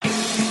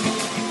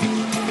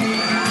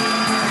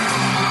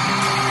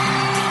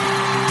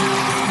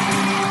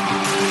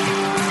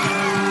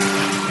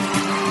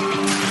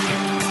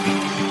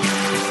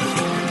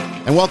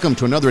And welcome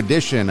to another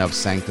edition of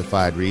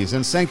Sanctified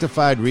Reason.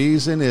 Sanctified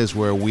Reason is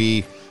where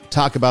we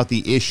talk about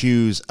the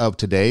issues of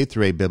today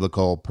through a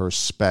biblical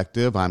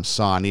perspective. I'm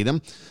Saw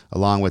Needham,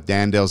 along with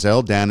Dan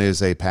Delzell. Dan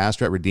is a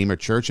pastor at Redeemer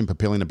Church in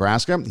Papillion,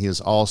 Nebraska. He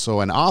is also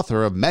an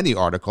author of many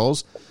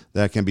articles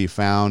that can be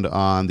found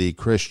on the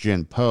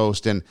Christian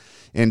Post. And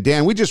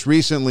Dan, we just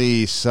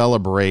recently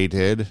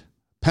celebrated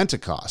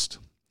Pentecost.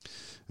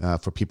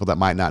 For people that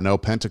might not know,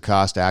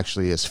 Pentecost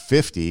actually is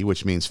 50,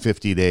 which means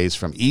 50 days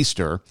from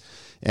Easter.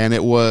 And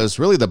it was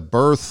really the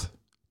birth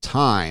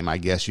time, I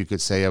guess you could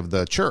say, of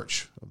the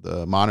church, of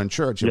the modern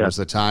church. It was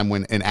the time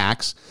when, in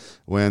Acts,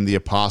 when the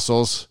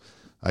apostles,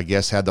 I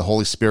guess, had the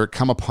Holy Spirit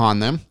come upon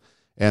them.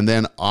 And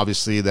then,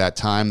 obviously, that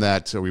time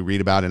that we read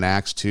about in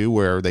Acts 2,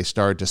 where they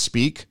started to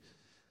speak,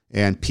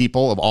 and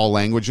people of all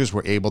languages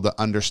were able to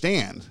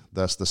understand,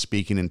 thus the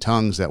speaking in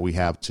tongues that we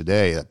have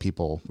today that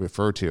people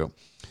refer to.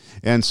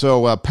 And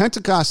so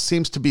Pentecost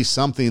seems to be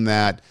something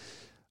that,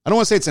 I don't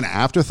want to say it's an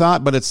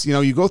afterthought, but it's,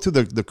 you go through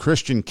the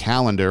Christian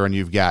calendar and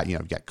you've got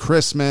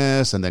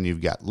Christmas, and then you've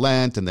got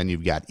Lent, and then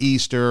you've got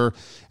Easter,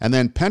 and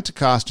then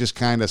Pentecost just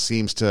kind of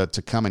seems to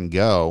come and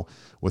go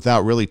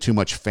without really too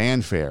much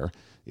fanfare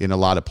in a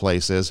lot of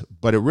places.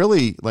 But it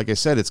really, like I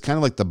said, it's kind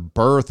of like the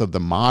birth of the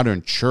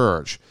modern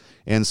church.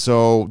 And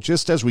so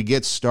just as we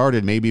get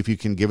started, maybe if you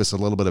can give us a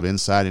little bit of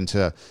insight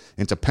into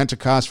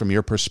Pentecost from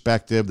your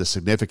perspective, the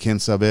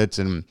significance of it,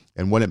 and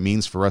what it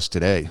means for us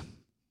today.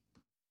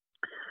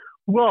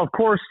 Well, of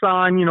course,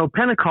 Son,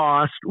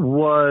 Pentecost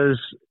was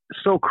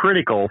so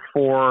critical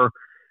for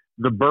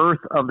the birth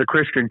of the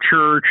Christian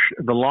church,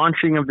 the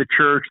launching of the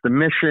church, the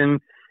mission,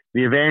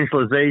 the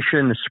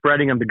evangelization, the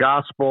spreading of the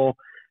gospel,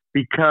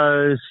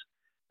 because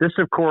this,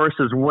 of course,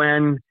 is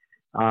when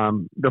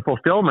the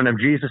fulfillment of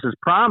Jesus'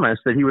 promise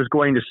that he was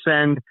going to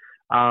send,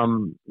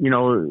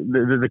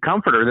 the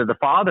Comforter that the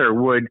Father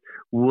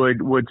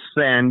would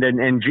send,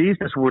 and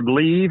Jesus would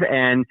leave,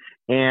 and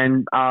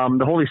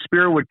the Holy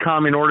Spirit would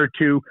come in order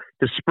to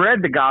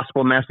spread the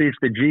gospel message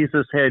that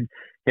Jesus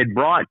had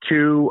brought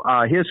to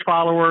his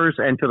followers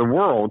and to the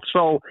world.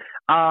 So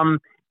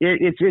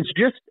it's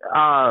just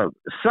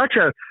such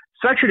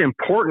an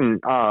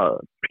important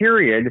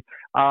period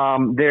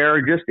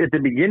there, just at the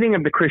beginning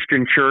of the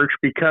Christian church,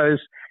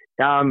 because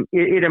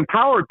it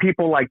empowered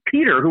people like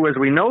Peter, who, as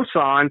we know,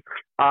 Son,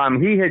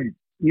 he had,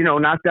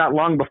 not that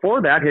long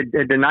before that,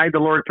 had denied the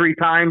Lord 3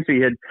 times. He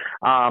had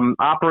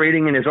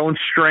operating in his own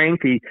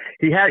strength. He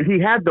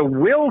had the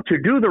will to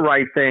do the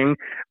right thing,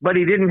 but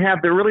he didn't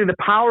have the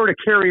power to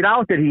carry it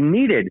out that he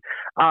needed.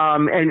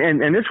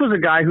 And this was a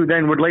guy who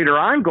then would later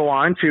on go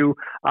on to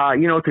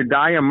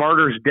die a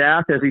martyr's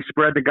death as he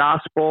spread the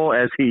gospel,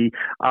 as he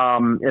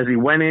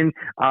went in,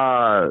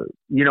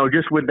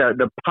 just with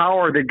the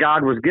power that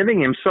God was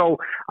giving him. So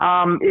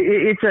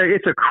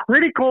it's a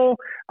critical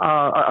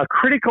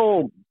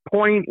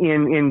point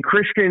in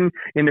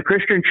the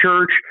Christian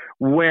church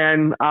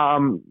when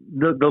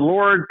the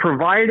Lord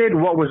provided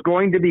what was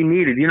going to be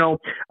needed.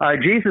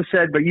 Jesus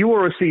said, "But you will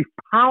receive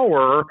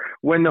power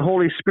when the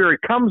Holy Spirit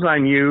comes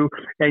on you,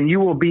 and you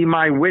will be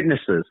my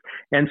witnesses."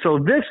 And so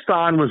this,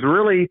 Son, was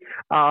really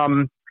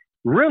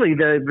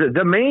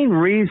the main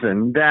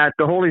reason that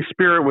the Holy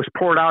Spirit was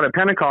poured out at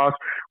Pentecost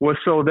was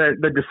so that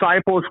the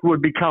disciples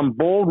would become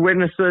bold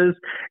witnesses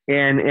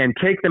and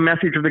take the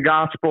message of the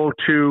gospel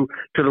to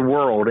the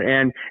world.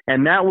 And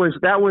that was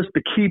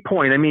the key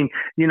point. I mean,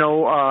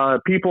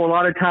 people a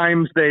lot of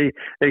times they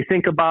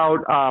think about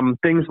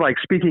things like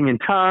speaking in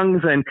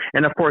tongues,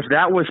 and of course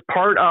that was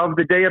part of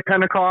the day of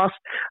Pentecost.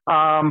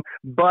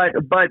 But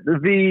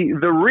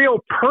the real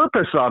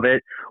purpose of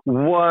it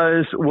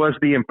was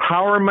the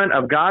empowerment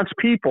of God's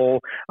people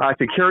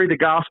to carry the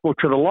gospel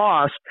to the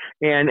lost,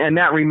 and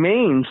that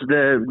remains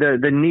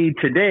the need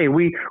today.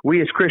 We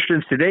as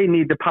Christians today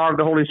need the power of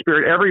the Holy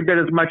Spirit every bit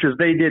as much as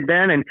they did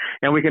then,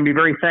 and we can be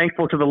very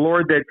thankful to the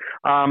Lord that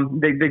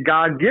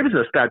God gives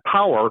us that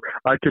power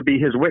to be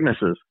his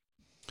witnesses.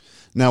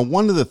 Now,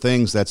 one of the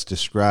things that's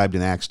described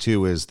in Acts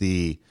 2 is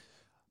I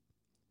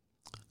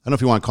don't know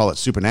if you want to call it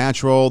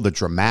supernatural, the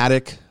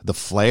dramatic, the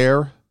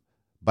flair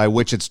by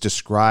which it's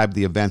described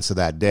the events of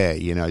that day.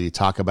 You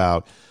talk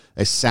about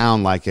a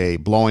sound like a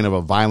blowing of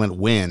a violent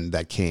wind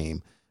that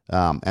came.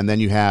 And then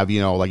you have,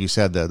 like you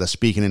said, the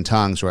speaking in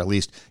tongues, or at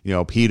least,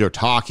 Peter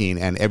talking,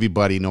 and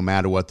everybody, no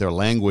matter what their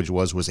language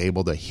was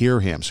able to hear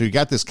him. So you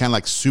got this kind of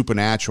like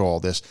supernatural,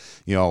 this,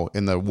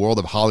 in the world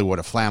of Hollywood,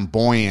 a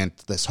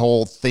flamboyant, this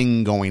whole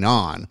thing going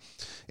on.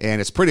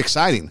 And it's pretty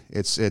exciting.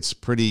 It's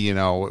pretty,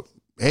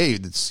 hey,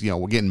 it's,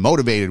 we're getting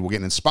motivated, we're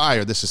getting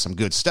inspired. This is some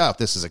good stuff.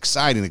 This is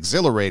exciting,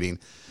 exhilarating.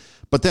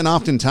 But then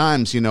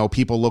oftentimes,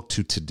 people look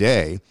to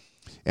today,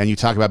 and you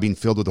talk about being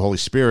filled with the Holy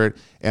Spirit,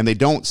 and they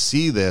don't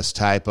see this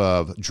type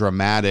of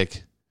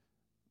dramatic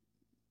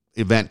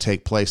event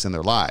take place in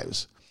their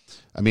lives.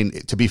 I mean,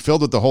 to be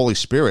filled with the Holy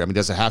Spirit,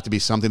 does it have to be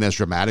something as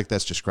dramatic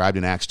that's described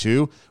in Acts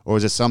 2, or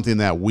is it something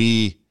that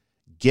we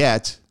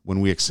get when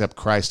we accept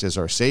Christ as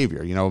our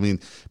Savior. I mean,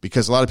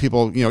 because a lot of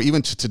people,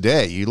 even to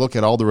today, you look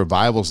at all the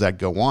revivals that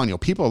go on,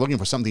 people are looking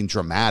for something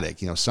dramatic,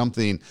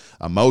 something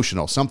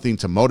emotional, something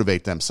to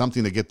motivate them,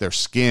 something to get their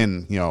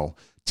skin,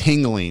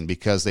 tingling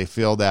because they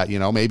feel that,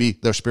 maybe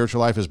their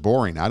spiritual life is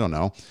boring. I don't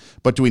know.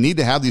 But do we need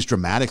to have these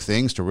dramatic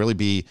things to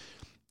really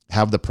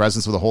have the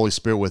presence of the Holy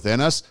Spirit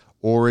within us?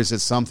 Or is it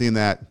something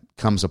that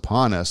comes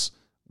upon us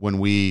when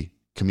we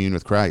commune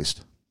with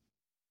Christ?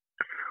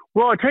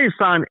 Well, I tell you,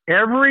 son,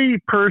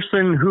 every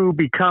person who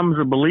becomes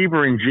a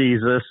believer in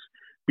Jesus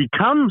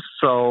becomes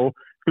so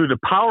through the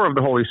power of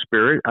the Holy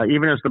Spirit.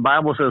 Even as the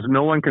Bible says,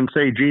 no one can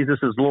say Jesus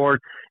is Lord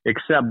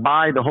except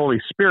by the Holy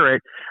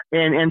Spirit.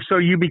 And so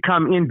you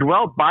become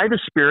indwelt by the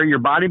Spirit. Your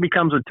body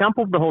becomes a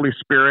temple of the Holy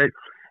Spirit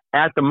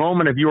at the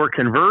moment of your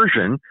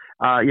conversion.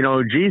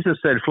 Jesus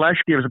said,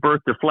 flesh gives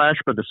birth to flesh,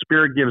 but the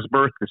Spirit gives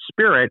birth to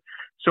spirit.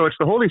 So it's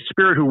the Holy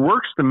Spirit who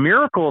works the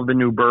miracle of the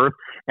new birth,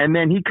 and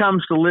then he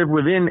comes to live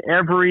within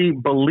every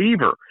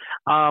believer.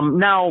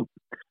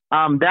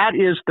 That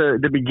is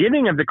the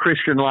beginning of the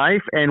Christian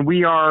life, and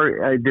we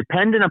are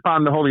dependent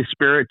upon the Holy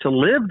Spirit to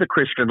live the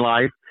Christian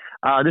life.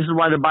 This is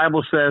why the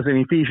Bible says in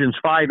Ephesians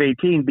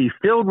 5:18, be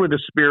filled with the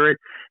Spirit,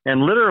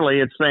 and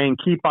literally it's saying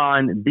keep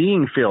on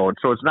being filled.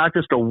 So it's not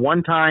just a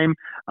one-time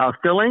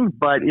filling,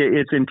 but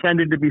it's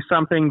intended to be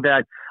something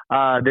that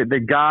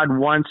God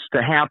wants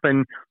to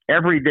happen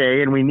every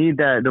day, and we need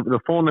the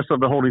fullness of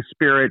the Holy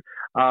Spirit,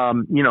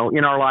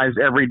 in our lives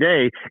every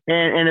day.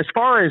 And as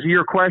far as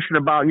your question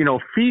about,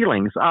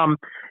 feelings,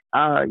 there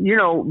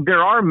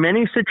are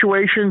many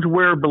situations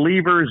where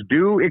believers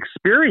do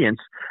experience,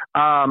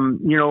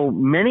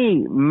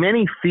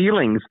 many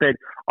feelings that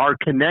are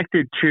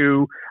connected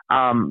to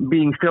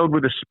being filled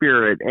with the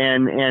Spirit.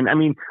 And I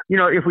mean,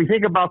 if we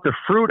think about the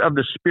fruit of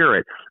the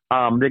Spirit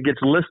that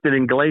gets listed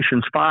in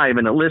Galatians 5,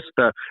 and it lists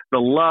the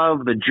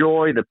love, the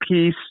joy, the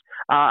peace.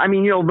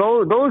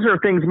 Those are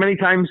things many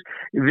times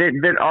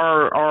that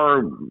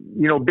are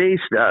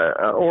based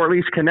or at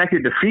least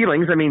connected to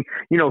feelings. I mean,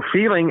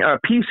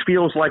 peace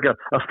feels like a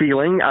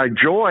feeling.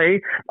 Joy,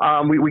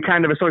 we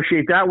kind of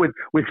associate that with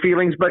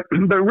feelings, but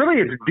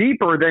really it's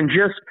deeper than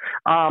just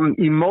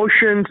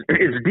emotions.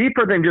 It's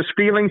deeper than just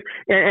feelings.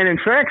 And in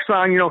fact,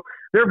 son,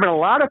 there have been a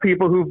lot of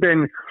people who've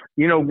been,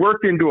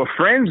 worked into a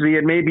frenzy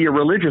at maybe a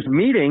religious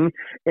meeting,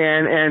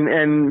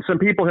 and some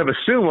people have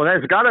assumed, well,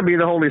 that's got to be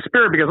the Holy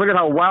Spirit because look at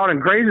how wild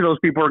and crazy those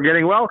people are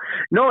getting. Well,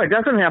 no, it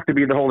doesn't have to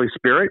be the Holy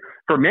Spirit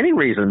for many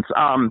reasons,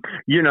 and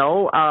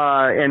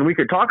we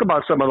could talk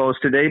about some of those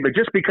today, but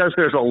just because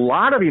there's a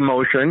lot of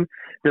emotion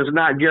does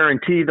not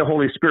guarantee the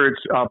Holy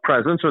Spirit's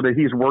presence or that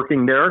he's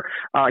working there.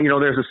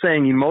 There's a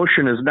saying,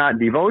 emotion is not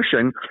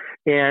devotion.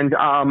 And,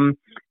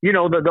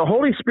 the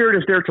Holy Spirit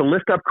is there to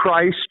lift up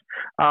Christ.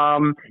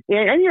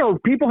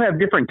 People have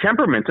different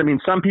temperaments. I mean,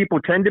 some people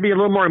tend to be a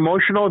little more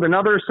emotional than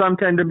others. Some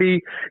tend to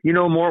be,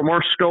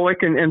 more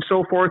stoic and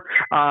so forth.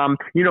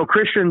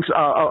 Christians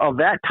of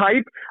that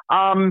type,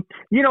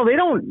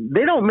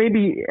 they don't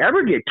maybe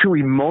ever get too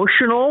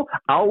emotional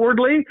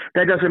outwardly.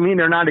 That doesn't mean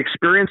they're not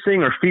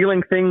experiencing or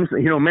feeling things,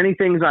 many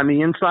things on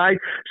the inside.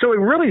 So it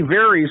really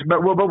varies,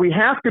 but we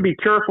have to be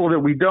careful that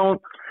we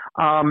don't,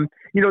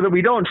 that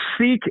we don't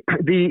seek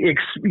the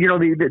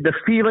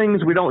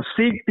feelings, we don't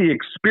seek the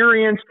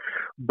experience,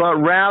 but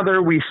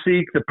rather we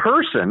seek the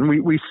person.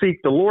 We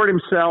seek the Lord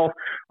himself.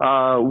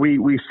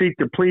 We seek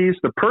to please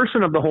the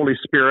person of the Holy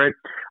Spirit.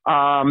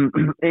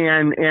 And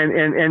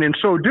in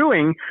so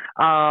doing,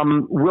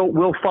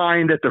 we'll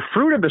find that the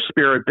fruit of the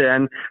Spirit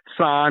then,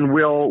 son,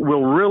 will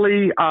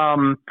really,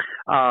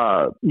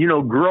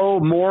 grow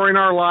more in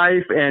our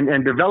life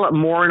and develop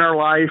more in our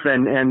life.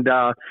 It's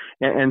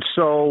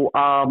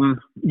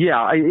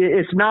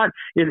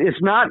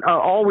not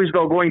always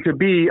though going to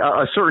be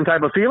a certain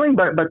type of feeling,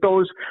 but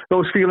those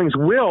feelings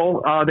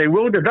will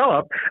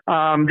develop,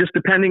 just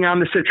depending on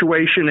the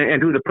situation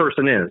and who the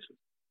person is.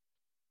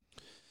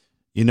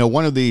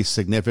 One of the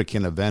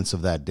significant events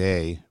of that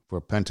day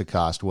for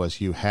Pentecost was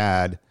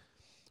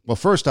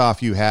first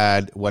off, you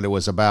had what it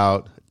was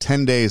about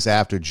 10 days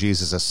after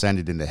Jesus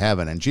ascended into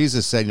heaven. And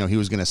Jesus said, he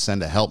was going to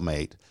send a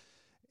helpmate.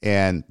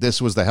 And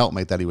this was the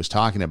helpmate that he was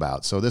talking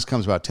about. So this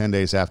comes about 10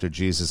 days after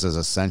Jesus'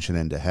 ascension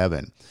into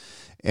heaven.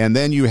 And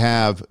then you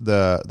have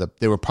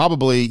they were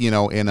probably, in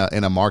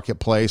a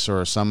marketplace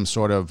or some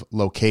sort of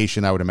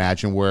location, I would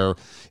imagine, where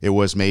it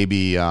was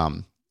maybe,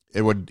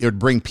 it would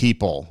bring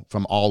people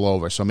from all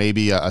over. So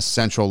maybe a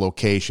central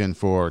location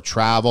for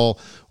travel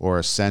or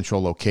a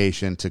central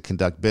location to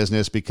conduct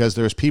business, because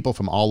there's people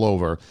from all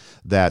over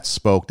that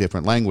spoke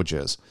different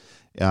languages.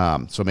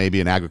 So maybe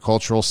an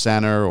agricultural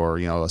center or,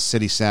 a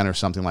city center,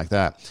 something like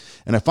that.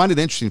 And I find it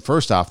interesting,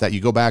 first off, that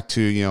you go back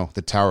to,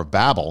 the Tower of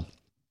Babel,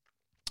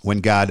 when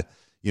God,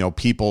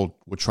 people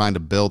were trying to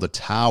build a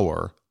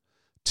tower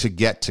to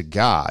get to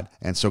God.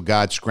 And so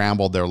God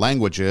scrambled their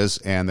languages,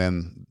 and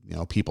then,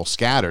 people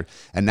scattered.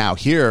 And now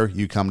here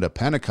you come to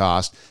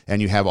Pentecost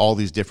and you have all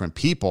these different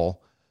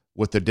people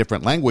with their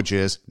different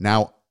languages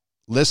now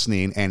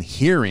listening and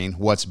hearing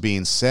what's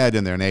being said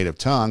in their native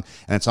tongue.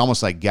 And it's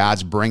almost like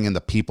God's bringing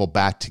the people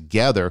back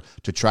together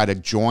to try to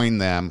join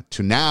them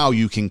to now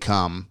you can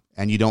come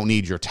and you don't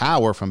need your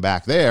tower from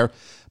back there,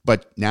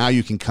 but now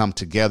you can come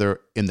together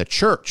in the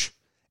church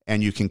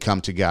and you can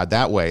come to God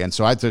that way. And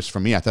so I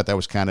thought that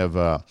was kind of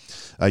a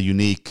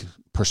unique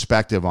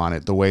perspective on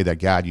it, the way that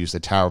God used the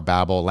Tower of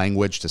Babel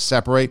language to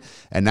separate.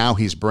 And now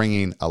he's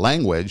bringing a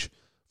language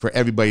for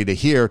everybody to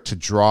hear to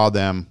draw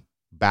them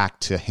back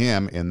to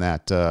him in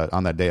that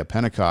on that day of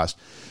Pentecost.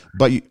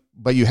 But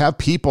you have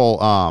people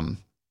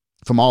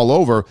from all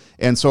over,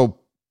 and so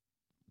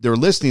they're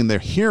listening, they're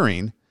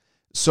hearing.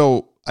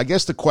 So I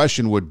guess the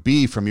question would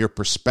be, from your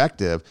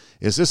perspective,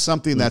 is this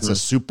something that's a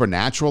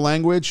supernatural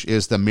language?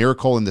 Is the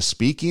miracle in the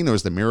speaking, or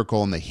is the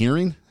miracle in the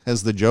hearing,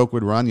 as the joke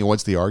would run?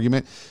 What's the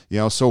argument?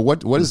 So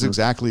what is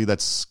exactly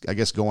that's, I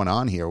guess, going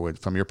on here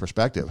from your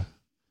perspective?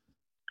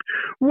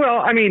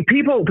 Well, I mean,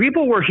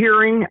 people were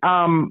hearing.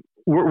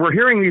 We're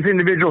hearing these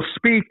individuals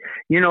speak,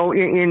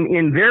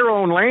 in their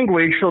own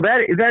language. So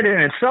that in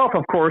itself,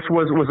 of course,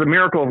 was a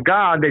miracle of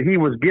God, that He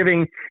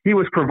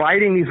was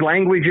providing these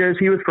languages.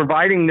 He was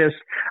providing this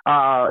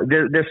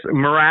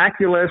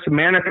miraculous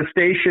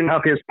manifestation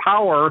of His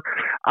power.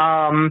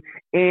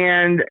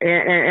 And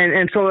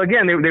so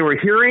again, they were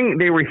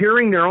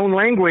hearing their own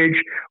language,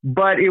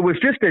 but it was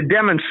just a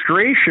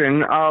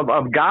demonstration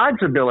of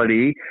God's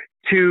ability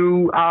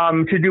to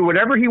do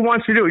whatever He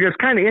wants to do. It's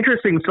kind of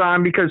interesting,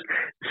 Son, because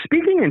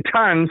speaking in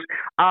tongues,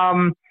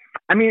 and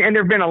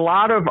there've been a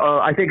lot of,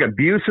 I think,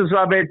 abuses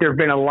of it. There've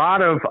been a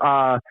lot of,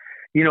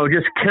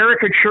 just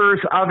caricatures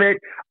of it.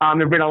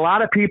 There've been a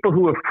lot of people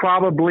who have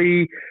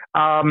probably,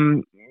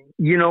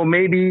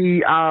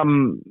 maybe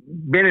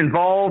been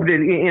involved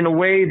in a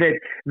way that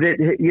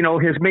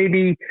has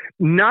maybe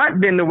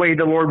not been the way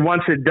the Lord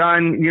wants it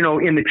done,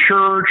 in the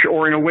church,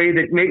 or in a way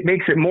that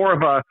makes it more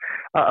of a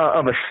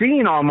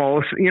scene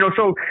almost,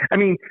 So,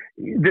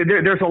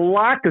 there's a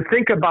lot to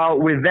think about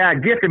with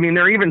that gift.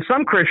 There are even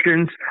some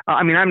Christians,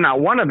 I'm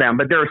not one of them,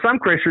 but there are some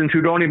Christians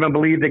who don't even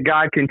believe that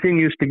God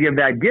continues to give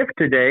that gift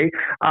today.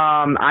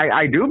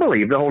 I do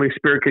believe the Holy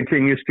Spirit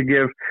continues to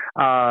give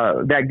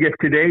that gift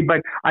today,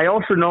 but I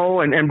also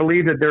know and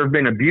believe that there have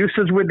been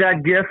abuses with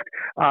that gift.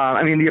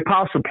 The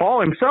Apostle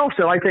Paul himself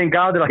said, "I thank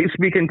God that I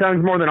speak in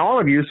tongues more than all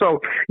of you." So,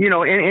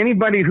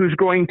 anybody who's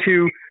going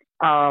to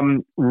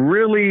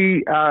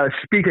really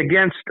speak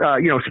against,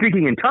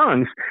 speaking in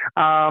tongues,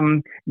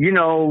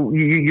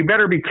 you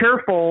better be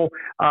careful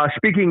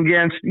speaking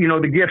against,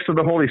 the gifts of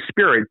the Holy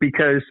Spirit,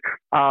 because,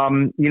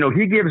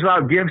 He gives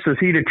out gifts as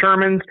He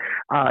determines.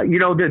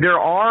 There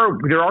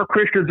are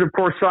Christians, of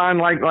course, Son,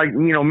 like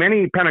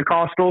many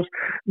Pentecostals,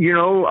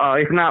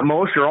 if not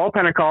most or all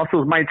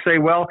Pentecostals might say,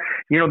 well,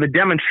 the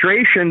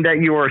demonstration that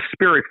you are a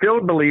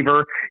Spirit-filled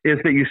believer is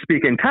that you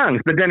speak in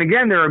tongues. But then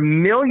again, there are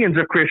millions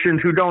of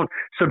Christians who don't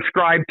subscribe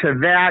to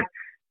that,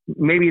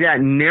 maybe that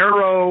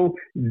narrow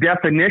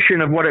definition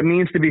of what it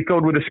means to be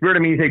filled with the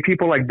Spirit. You take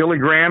people like Billy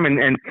Graham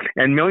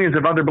and millions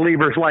of other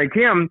believers like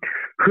him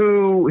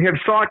who have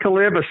sought to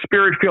live a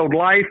Spirit-filled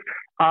life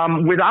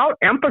without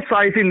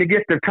emphasizing the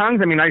gift of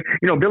tongues.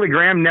 Billy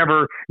Graham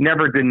never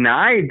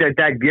denied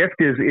that gift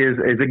is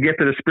a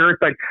gift of the Spirit,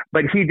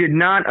 but he did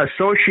not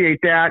associate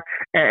that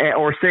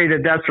or say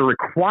that that's a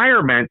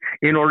requirement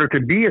in order to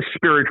be a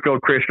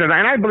Spirit-filled Christian.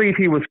 And I believe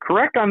he was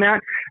correct on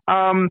that.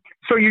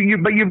 So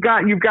you've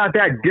got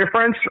that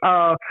difference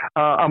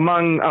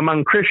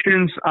among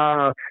Christians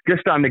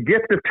just on the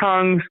gift of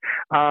tongues.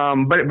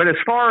 But as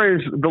far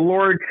as the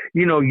Lord,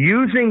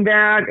 using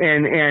that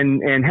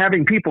and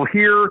having people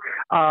hear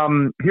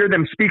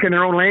them speak in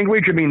their own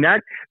language,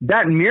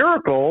 that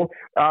miracle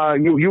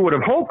you would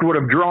have hoped would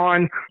have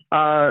drawn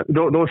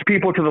those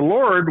people to the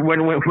Lord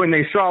when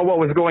they saw what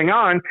was going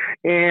on.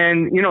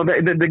 And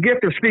the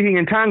gift of speaking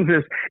in tongues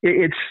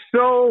it's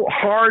so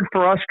hard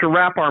for us to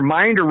wrap our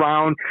mind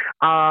around.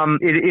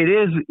 It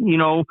is,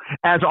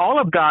 as all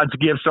of God's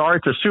gifts are,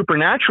 it's a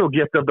supernatural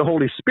gift of the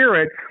Holy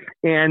Spirit.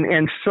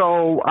 And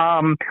so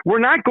we're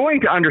not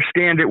going to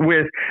understand it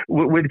with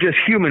just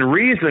human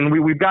reason.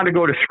 We've got to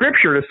go to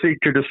Scripture to seek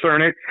to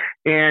discern it.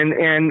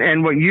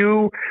 And what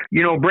you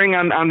bring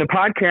on the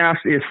podcast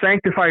is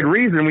sanctified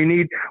reason.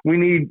 We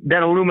need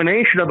that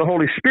illumination of the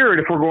Holy Spirit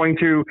if we're going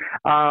to,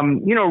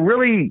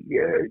 really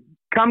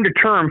come to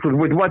terms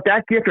with what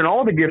that gift and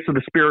all the gifts of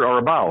the Spirit are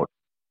about.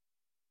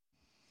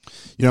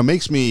 It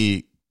makes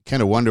me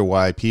kind of wonder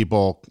why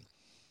people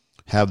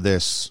have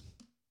this,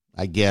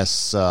 I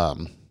guess, I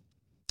don't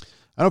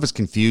know if it's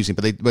confusing,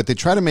 but they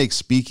try to make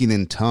speaking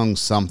in tongues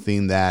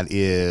something that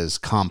is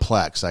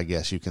complex, I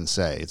guess you can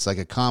say. It's like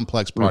a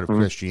complex part of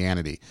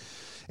Christianity.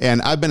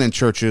 And I've been in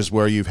churches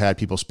where you've had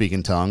people speak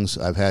in tongues.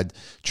 I've had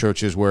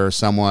churches where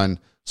someone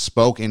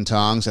spoke in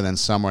tongues and then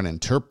someone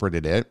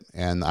interpreted it.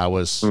 And I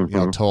was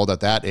told at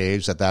that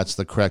age that that's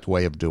the correct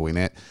way of doing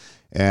it.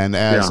 And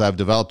as I've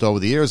developed over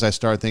the years, I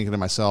started thinking to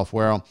myself,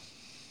 well,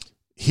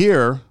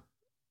 here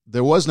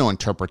there was no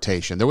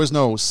interpretation. There was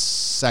no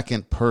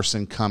second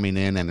person coming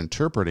in and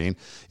interpreting.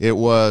 It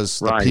was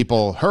the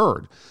people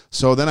heard.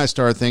 So then I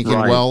started thinking,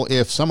 well,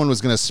 if someone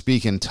was going to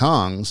speak in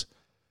tongues,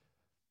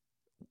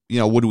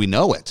 would we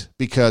know it?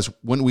 Because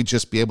wouldn't we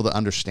just be able to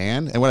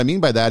understand? And what I mean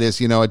by that is,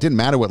 it didn't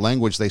matter what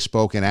language they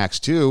spoke in Acts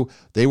 2.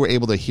 They were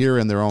able to hear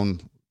in their own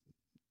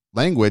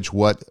language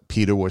what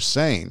Peter was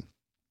saying.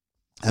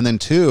 And then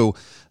 2,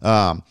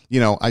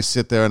 I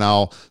sit there and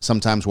I'll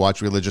sometimes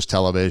watch religious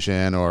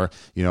television or,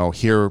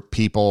 hear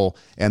people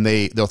and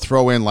they'll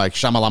throw in like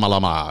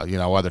shama-lama-lama,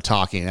 while they're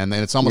talking. And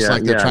then it's almost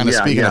like they're trying to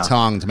speak in a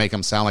tongue to make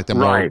them sound like they're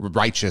more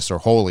righteous or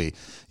holy,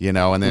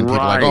 and then people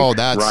are like, oh,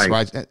 that's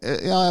right.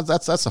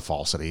 That's a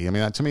falsity. I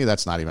mean, to me,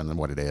 that's not even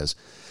what it is.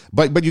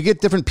 But you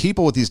get different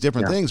people with these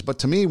different things. But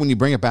to me, when you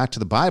bring it back to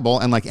the Bible,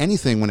 and like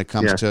anything when it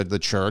comes to the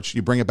church,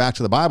 you bring it back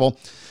to the Bible,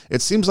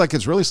 it seems like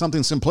it's really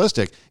something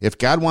simplistic. If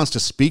God wants to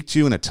speak to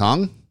you in a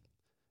tongue,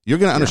 you're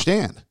going to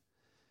understand,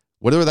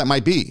 whatever that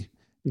might be.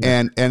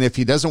 Yeah. And if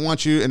he doesn't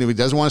want you, and if he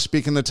doesn't want to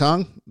speak in the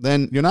tongue,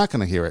 then you're not going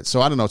to hear it.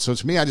 So I don't know. So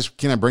to me, I just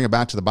kind of bring it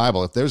back to the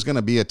Bible. If there's going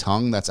to be a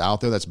tongue that's out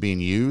there that's being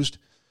used,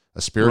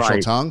 a spiritual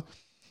tongue,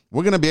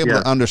 we're going to be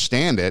able to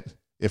understand it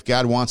if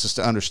God wants us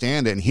to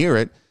understand it and hear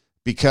it,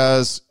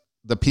 because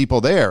the people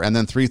there, and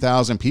then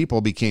 3,000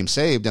 people became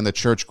saved and the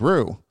church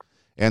grew.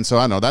 And so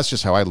I know that's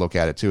just how I look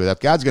at it too. That if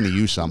God's going to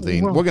use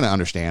something, we're going to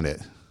understand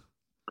it.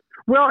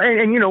 Well,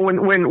 and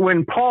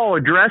when Paul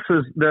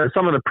addresses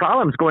some of the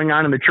problems going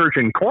on in the church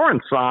in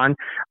Corinth, he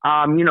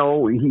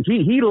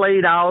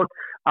laid out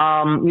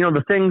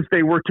the things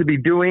they were to be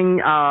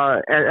doing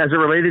as it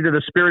related to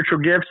the spiritual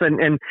gifts,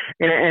 and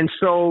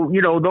so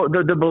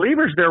the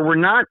believers there were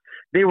not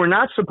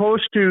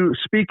supposed to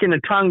speak in a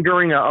tongue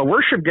during a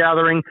worship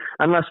gathering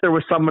unless there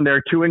was someone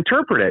there to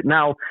interpret it.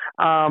 Now,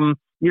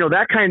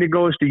 that kind of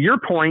goes to your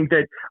point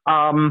that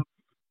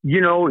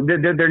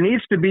there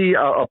needs to be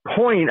a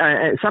point,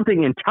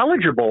 something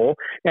intelligible,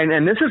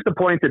 and this is the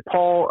point that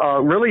Paul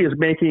really is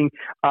making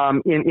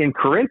in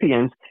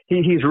Corinthians.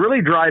 He's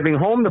really driving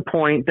home the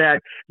point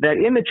that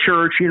in the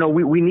church,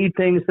 we need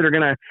things that are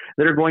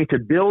going to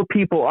build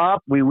people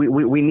up.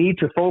 We need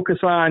to focus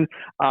on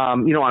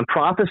on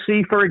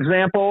prophecy, for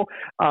example.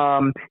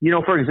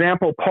 For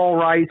example, Paul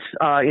writes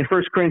in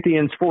 1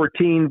 Corinthians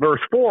 14,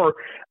 verse 4,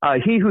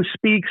 he who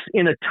speaks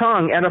in a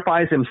tongue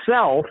edifies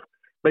himself,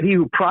 but he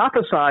who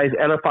prophesies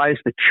edifies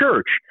the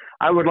church.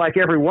 I would like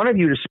every one of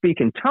you to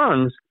speak in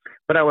tongues,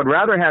 but I would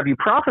rather have you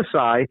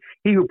prophesy.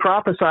 He who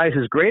prophesies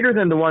is greater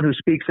than the one who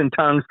speaks in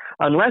tongues,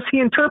 unless he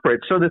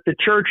interprets, so that the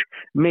church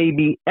may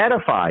be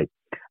edified.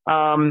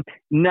 That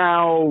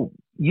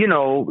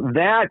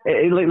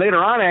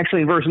later on,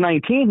 actually in verse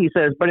 19, he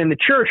says, but in the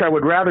church, I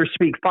would rather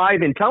speak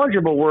 5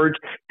 intelligible words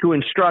to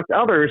instruct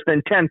others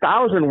than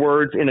 10,000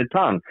 words in a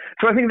tongue.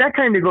 So I think that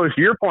kind of goes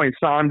to your point,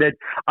 Son, that,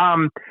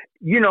 and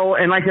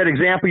like that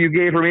example you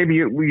gave, or maybe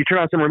you turn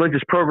on some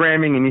religious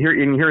programming and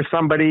you hear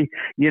somebody,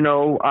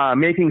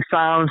 making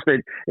sounds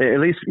that,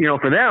 at least,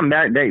 for them,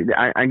 that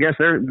I guess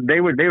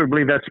they would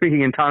believe that's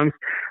speaking in tongues.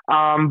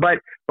 But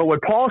what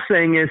Paul's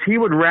saying is he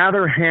would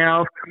rather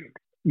have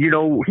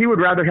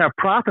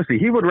prophecy.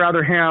 He would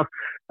rather have,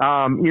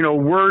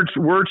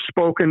 words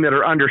spoken that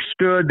are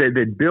understood,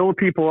 that build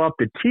people up,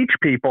 that teach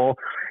people.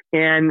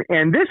 And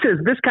this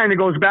kind of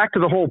goes back to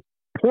the whole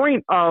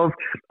point of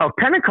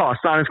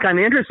Pentecost. It's kind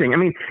of interesting. I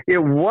mean, it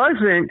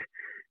wasn't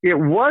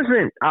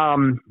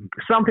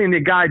something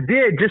that God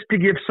did just to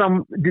give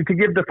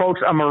the folks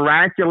a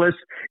miraculous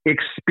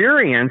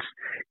experience.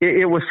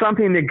 It was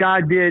something that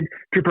God did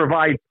to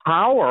provide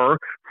power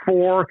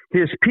for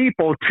his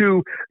people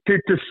to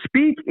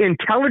speak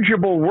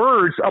intelligible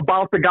words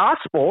about the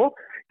gospel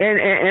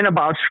and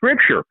about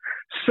Scripture.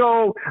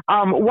 So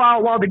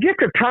while the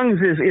gift of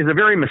tongues is a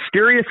very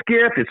mysterious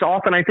gift, it's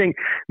often, I think,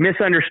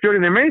 misunderstood,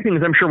 and there are many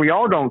things I'm sure we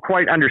all don't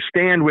quite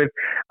understand with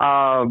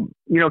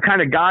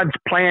kind of God's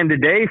plan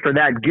today for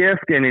that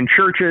gift, and in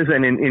churches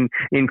and in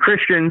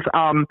Christians.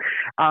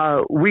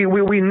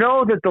 We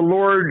know that the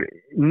Lord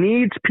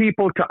needs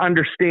people to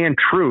understand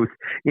truth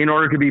in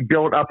order to be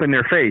built up in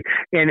their faith,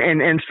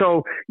 and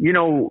so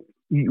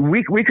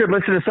we could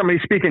listen to somebody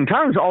speak in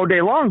tongues all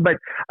day long, but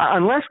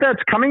unless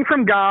that's coming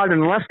from God,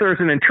 unless there's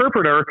an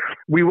interpreter,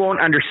 we won't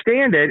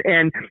understand it.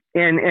 And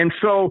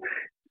so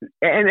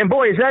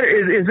boy, is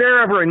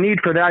there ever a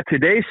need for that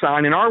today,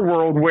 Son, in our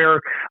world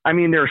where, I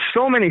mean, there's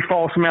so many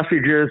false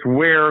messages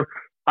where,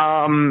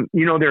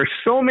 there's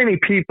so many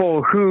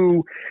people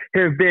who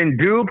have been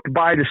duped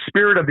by the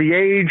spirit of the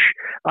age,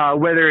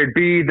 whether it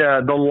be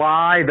the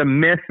lie, the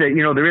myth that,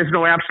 there is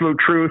no absolute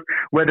truth,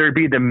 whether it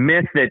be the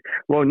myth that,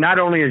 well, not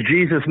only is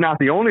Jesus not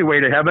the only way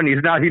to heaven,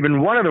 he's not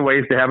even one of the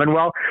ways to heaven.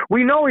 Well,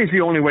 we know he's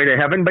the only way to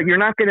heaven, but you're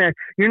not going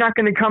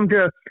to come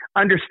to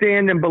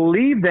understand and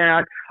believe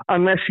that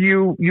unless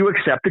you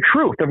accept the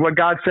truth of what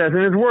God says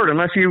in his word,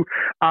 unless you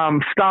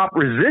stop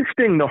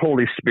resisting the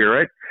Holy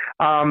Spirit,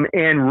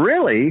 and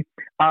really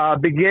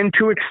begin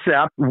to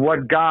accept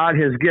what God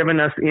has given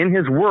us in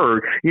His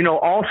Word. You know,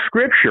 all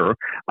Scripture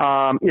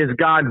is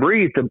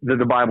God-breathed,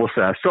 the Bible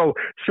says. So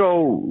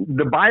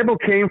the Bible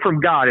came from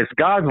God. It's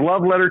God's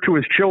love letter to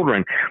His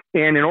children.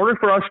 And in order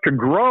for us to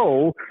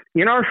grow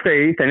in our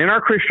faith and in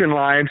our Christian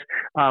lives,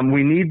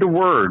 we need the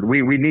Word.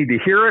 We need to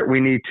hear it. We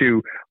need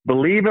to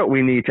believe it.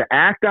 We need to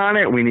act on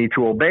it. We need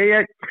to obey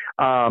it.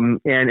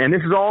 And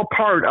this is all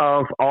part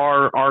of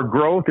our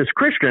growth as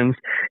Christians.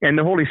 And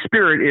the Holy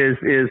Spirit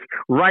is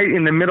right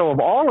in the middle of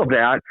all of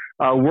that,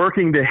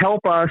 working to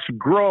help us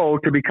grow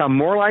to become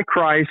more like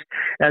Christ,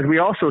 as we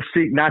also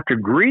seek not to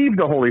grieve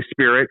the Holy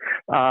Spirit,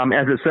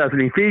 as it says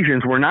in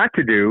Ephesians, we're not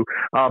to do,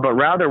 but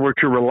rather we're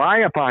to rely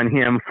upon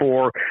Him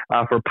for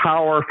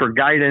power, for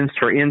guidance,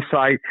 for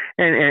insight,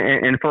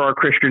 and for our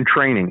Christian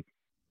training.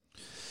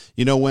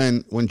 You know,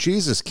 when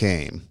Jesus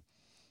came,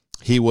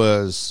 He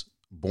was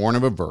born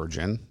of a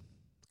virgin,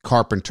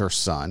 carpenter's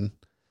son.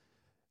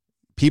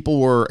 People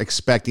were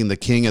expecting the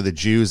King of the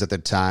Jews at the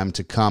time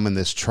to come in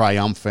this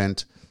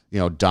triumphant,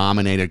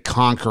 dominated,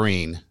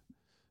 conquering,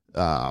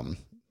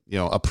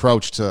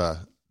 approach to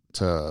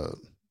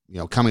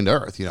coming to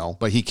earth,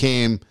 but He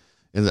came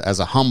as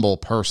a humble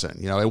person.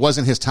 It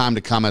wasn't His time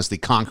to come as the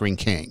conquering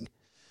king.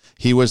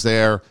 He was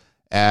there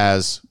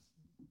as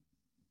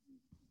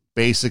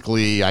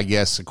basically, I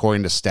guess,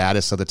 according to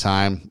status of the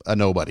time, a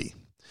nobody.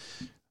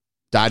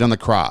 Died on the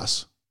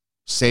cross,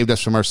 saved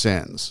us from our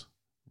sins,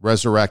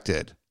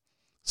 resurrected,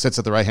 sits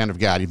at the right hand of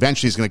God.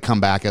 Eventually, He's going to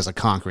come back as a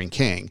conquering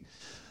king.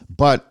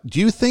 But do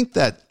you think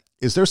that,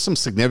 is there some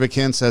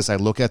significance as I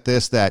look at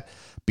this, that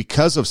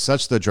because of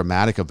such the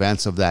dramatic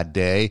events of that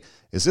day,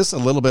 is this a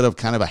little bit of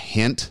kind of a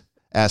hint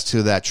as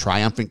to that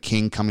triumphant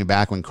king coming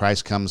back when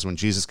Christ comes, when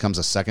Jesus comes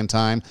a second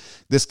time?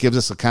 This gives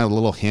us a kind of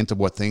little hint of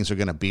what things are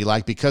going to be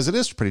like, because it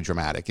is pretty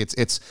dramatic.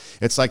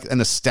 It's like an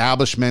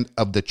establishment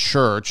of the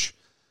church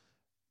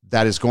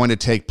that is going to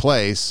take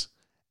place,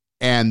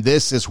 and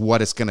this is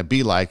what it's going to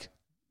be like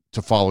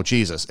to follow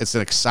Jesus. It's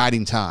an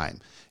exciting time.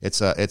 It's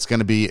going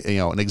to be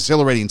an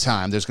exhilarating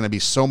time. There's going to be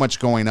so much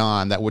going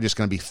on that we're just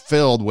going to be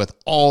filled with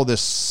all this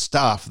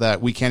stuff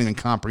that we can't even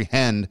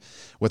comprehend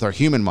with our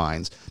human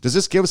minds. Does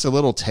this give us a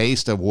little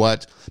taste of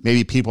what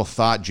maybe people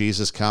thought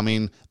Jesus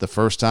coming the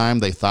first time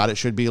they thought it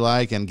should be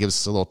like, and gives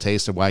us a little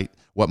taste of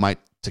what might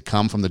to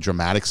come from the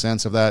dramatic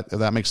sense of that, if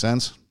that makes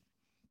sense?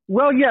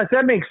 Well, yes,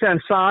 that makes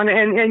sense, Son.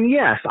 And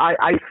yes,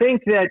 I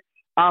think that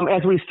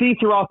as we see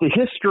throughout the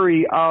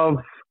history of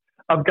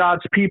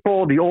God's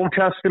people, the Old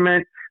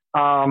Testament,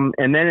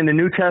 and then in the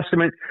New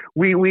Testament,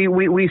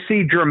 we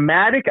see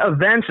dramatic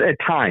events at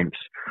times,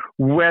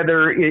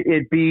 whether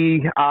it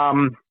be,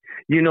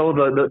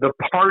 the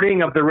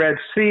parting of the Red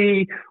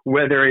Sea,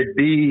 whether it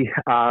be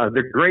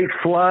the Great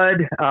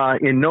Flood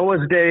in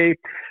Noah's day,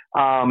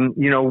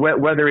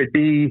 whether it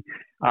be,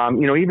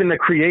 even the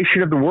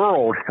creation of the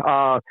world,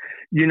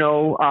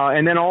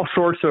 and then all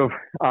sorts of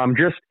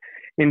just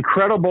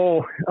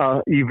incredible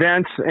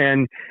events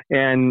and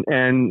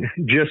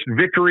just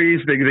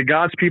victories that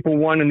God's people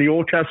won in the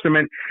Old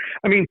Testament.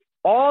 I mean,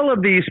 all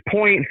of these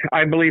point,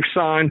 I believe,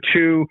 Son,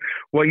 to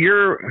what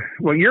you're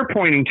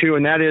pointing to,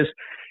 and that is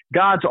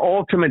God's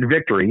ultimate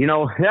victory.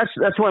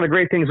 That's one of the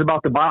great things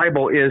about the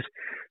Bible is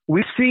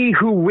we see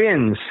who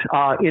wins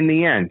in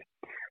the end.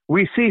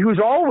 We see who's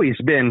always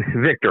been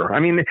victor. I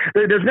mean,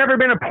 there's never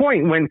been a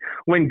point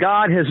when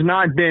God has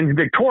not been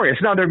victorious.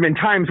 Now, there have been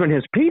times when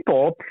His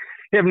people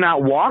have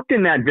not walked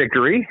in that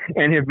victory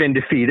and have been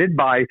defeated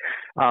by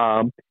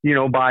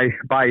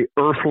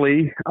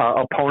earthly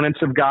opponents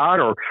of God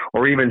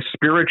or even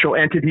spiritual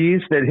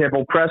entities that have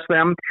oppressed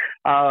them.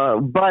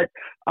 But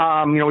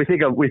we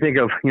think of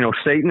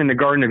Satan in the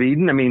Garden of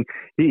Eden. I mean,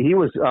 he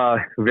was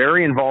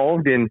very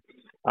involved in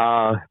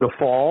the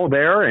fall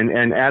there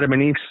and Adam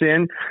and Eve's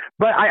sin.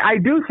 But I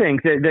do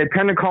think that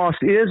Pentecost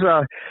is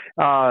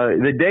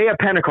the day of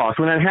Pentecost,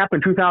 when that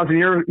happened 2,000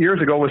 years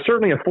ago, was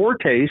certainly a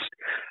foretaste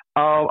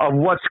of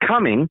what's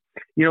coming.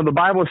 The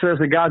Bible says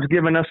that God's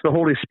given us the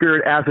Holy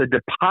Spirit as a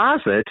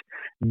deposit,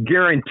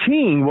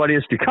 guaranteeing what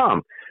is to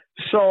come.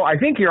 So I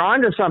think you're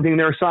onto something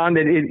there, Son,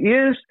 that it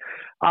is,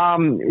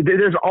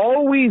 there's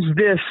always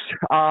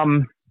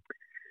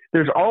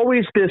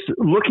this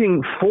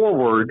looking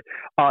forward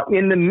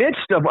in the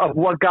midst of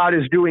what God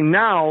is doing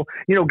now.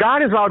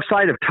 God is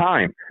outside of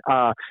time.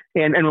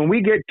 And when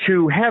we get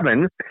to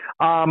heaven,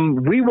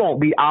 we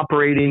won't be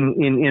operating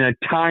in a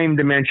time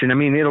dimension. I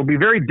mean, it'll be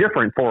very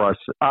different for us.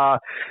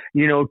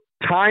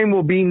 Time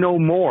will be no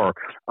more.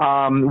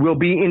 We'll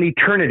be in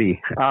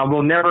eternity.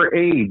 We'll never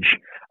age.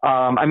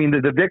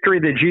 The victory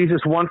that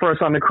Jesus won for us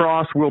on the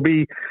cross will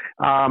be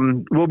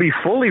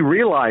fully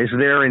realized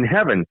there in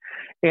heaven.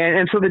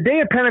 And so the day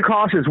of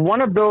Pentecost is one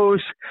of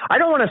those, I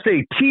don't want to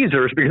say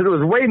teasers because it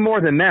was way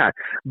more than that,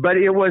 but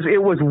it was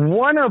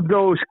one of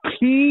those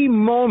key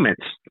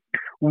moments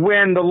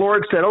when the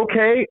Lord said,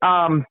 okay,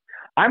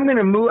 I I'm going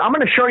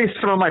to show you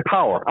some of my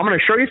power. I'm going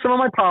to show you some of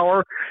my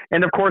power.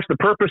 And of course, the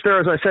purpose there,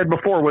 as I said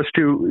before, was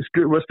to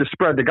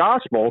spread the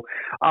gospel.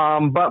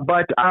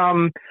 But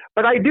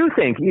I do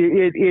think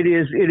it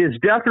is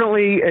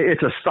definitely,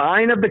 it's a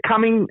sign of the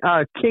coming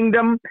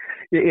kingdom.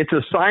 It's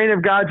a sign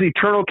of God's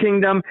eternal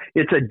kingdom.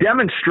 It's a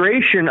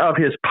demonstration of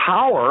his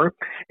power.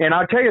 And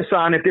I'll tell you,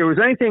 son, if there was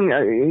anything,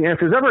 if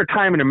there's ever a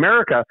time in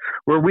America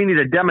where we need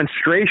a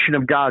demonstration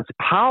of God's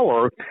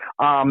power,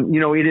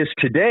 it is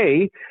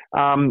today.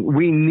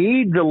 We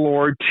need the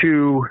Lord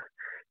to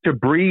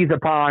breathe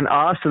upon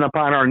us and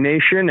upon our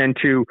nation, and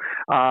to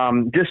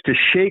just to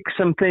shake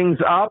some things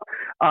up,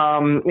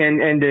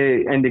 and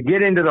to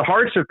get into the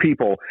hearts of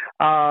people,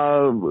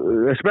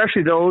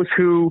 especially those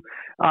who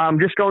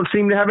just don't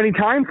seem to have any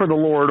time for the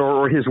Lord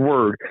or his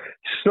word.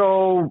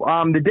 So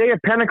the day of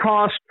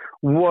Pentecost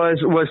was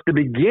the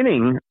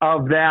beginning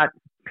of that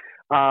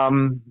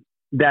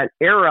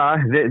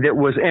era that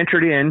was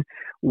entered in,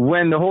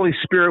 when the Holy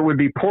Spirit would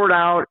be poured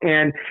out.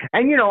 And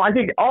I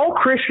think all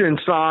Christians,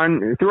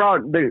 throughout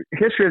the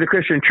history of the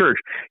Christian church,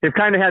 have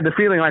kind of had the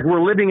feeling like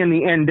we're living in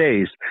the end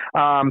days.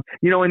 And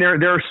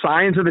there are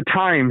signs of the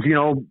times,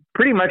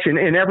 pretty much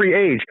in every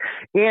age.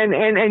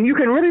 And you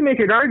can really make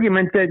an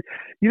argument that,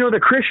 the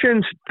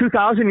Christians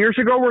 2,000 years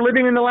ago were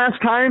living in the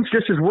last times,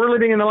 just as we're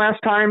living in the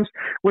last times.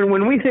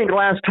 When we think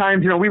last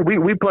times,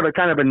 we put a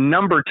kind of a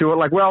number to it,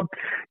 like, well,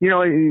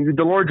 the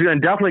Lord's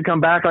going to definitely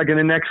come back like in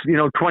the next,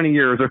 20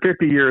 years or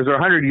 50 years or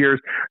 100 years.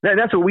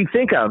 That's what we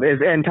think of as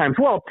end times.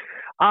 Well,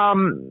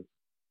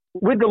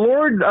 with the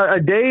Lord,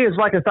 a day is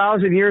like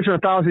 1,000 years, and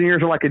 1,000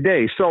 years are like a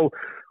day. So,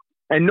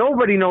 and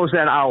nobody knows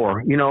that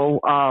hour,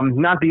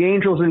 not the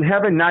angels in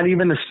heaven, not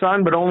even the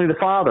Son, but only the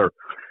Father.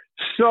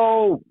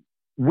 So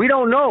we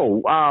don't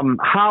know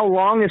how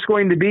long it's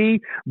going to be,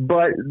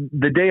 but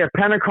the day of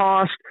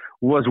Pentecost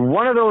was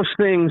one of those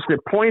things that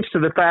points to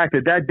the fact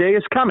that day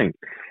is coming.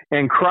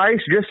 And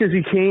Christ, just as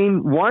he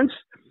came once,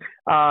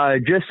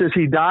 just as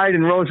he died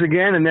and rose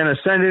again and then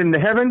ascended into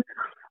heaven,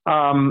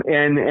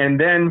 and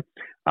then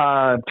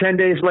 10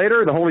 days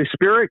later, the Holy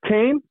Spirit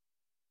came.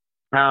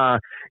 As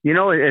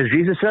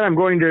Jesus said, I'm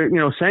going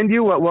to, send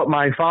you what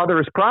my Father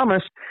has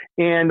promised.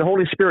 And the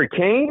Holy Spirit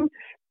came,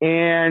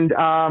 and,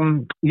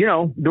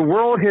 the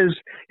world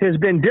has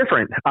been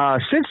different,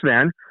 since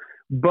then,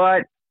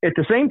 but at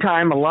the same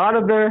time, a lot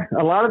of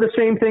the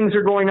same things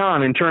are going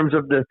on in terms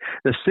of the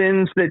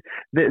sins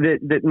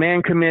that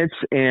man commits,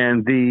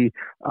 and the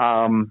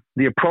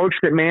approach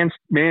that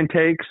man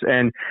takes,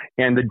 and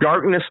the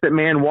darkness that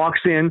man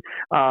walks in.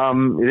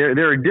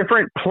 There are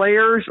different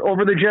players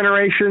over the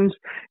generations,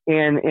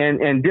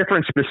 and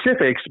different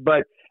specifics,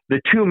 but the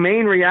two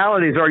main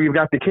realities are you've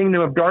got the kingdom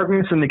of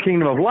darkness and the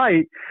kingdom of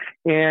light.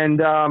 And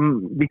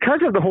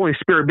because of the Holy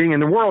Spirit being in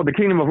the world, the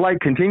kingdom of light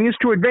continues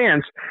to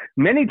advance.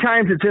 Many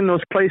times it's in those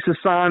places,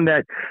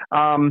 that,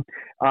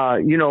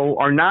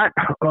 are not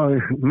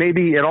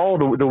maybe at all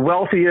the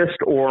wealthiest,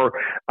 or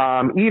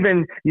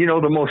even,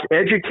 the most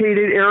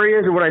educated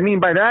areas. And what I mean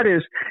by that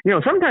is,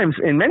 sometimes,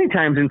 and many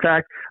times, in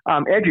fact,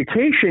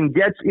 education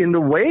gets in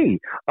the way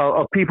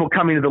of people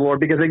coming to the Lord,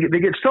 because they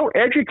get so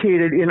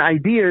educated in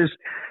ideas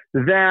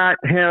that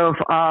have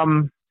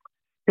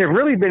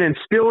really been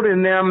instilled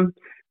in them,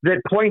 that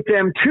point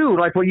them to,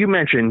 like what you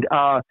mentioned,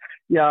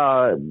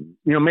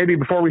 maybe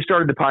before we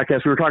started the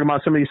podcast, we were talking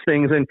about some of these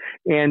things, and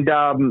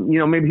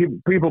maybe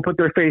people put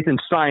their faith in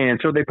science,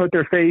 or they put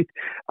their faith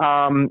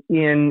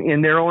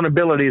in their own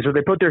abilities, or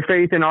they put their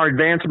faith in our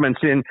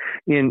advancements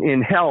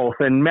in health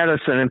and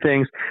medicine and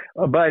things.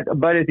 But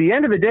at the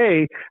end of the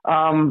day,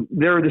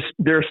 there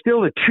are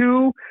still the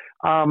two.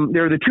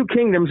 There are the two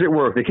kingdoms at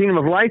work: the kingdom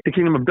of light, the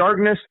kingdom of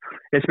darkness.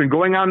 It's been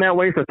going on that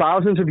way for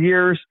thousands of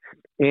years,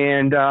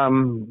 and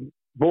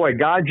boy,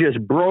 God just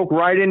broke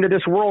right into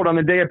this world on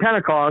the day of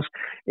Pentecost,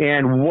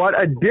 and what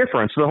a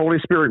difference the Holy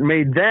Spirit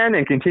made then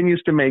and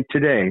continues to make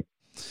today.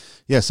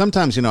 Yeah,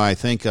 sometimes, I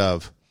think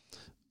of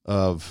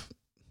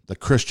the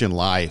Christian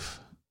life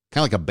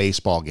kind of like a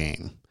baseball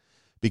game,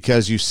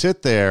 because you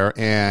sit there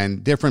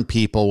and different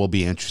people will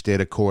be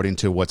interested according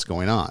to what's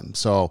going on.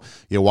 So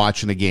you're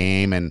watching a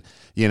game, and,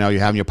 you're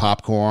having your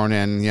popcorn,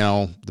 and,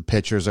 the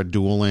pitchers are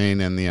dueling,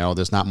 and,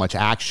 there's not much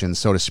action,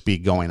 so to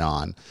speak, going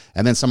on.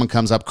 And then someone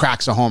comes up,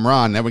 cracks a home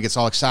run, and everyone gets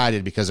all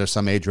excited because there's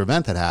some major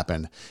event that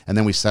happened. And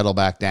then we settle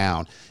back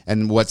down.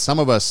 And what some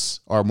of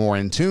us are more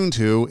in tune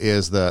to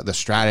is the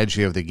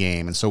strategy of the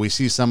game. And so we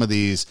see some of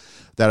these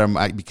that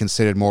might be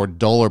considered more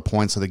duller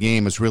points of the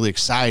game is really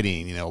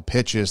exciting,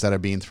 pitches that are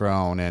being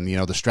thrown, and,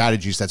 the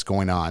strategies that's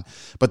going on.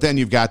 But then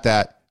you've got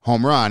that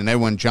home run, and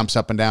everyone jumps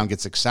up and down,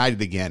 gets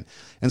excited again.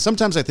 And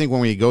sometimes I think when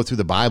we go through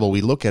the Bible,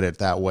 we look at it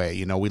that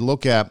way. We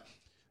look at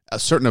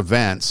certain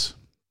events,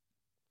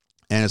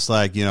 and it's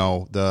like,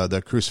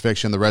 the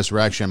crucifixion, the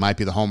resurrection might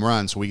be the home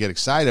run, so we get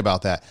excited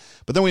about that.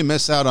 But then we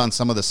miss out on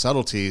some of the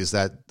subtleties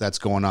that's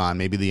going on,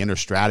 maybe the inner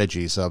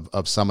strategies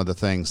of some of the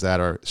things that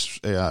are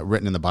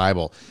written in the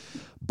Bible.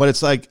 But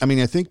it's like,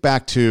 I think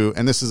back to,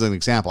 and this is an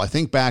example, I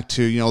think back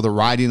to, the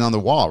writing on the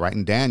wall, right,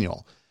 in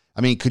Daniel.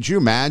 Could you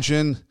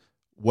imagine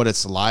what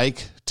it's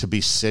like to be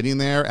sitting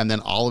there, and then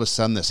all of a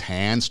sudden this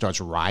hand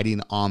starts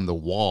writing on the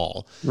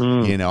wall.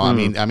 I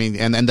mean,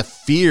 and the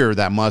fear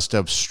that must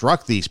have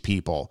struck these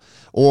people,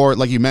 or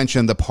like you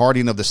mentioned, the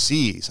parting of the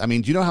seas. I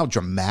mean, do you know how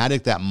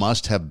dramatic that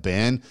must have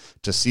been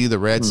to see the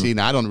Red Sea?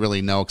 And I don't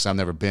really know, because I've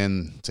never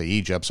been to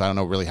Egypt, so I don't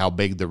know really how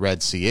big the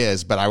Red Sea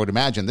is, but I would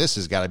imagine this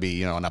has got to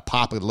be, an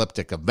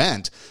apocalyptic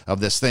event of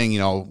this thing,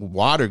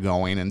 water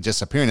going and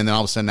disappearing, and then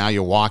all of a sudden now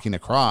you're walking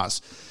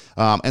across.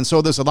 And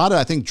so there's a lot of,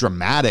 I think,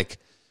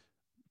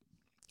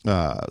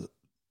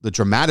 the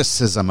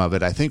dramaticism of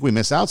it. I think we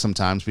miss out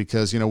sometimes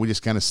because, we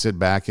just kind of sit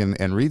back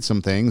and read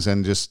some things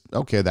and just,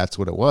 okay, that's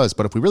what it was.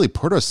 But if we really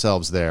put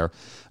ourselves there,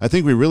 I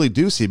think we really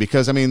do see,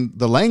 because,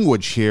 the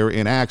language here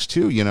in Acts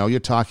 2, you're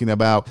talking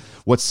about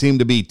what seemed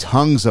to be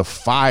tongues of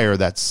fire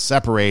that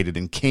separated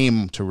and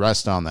came to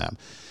rest on them.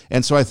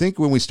 And so I think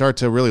when we start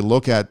to really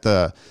look at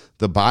the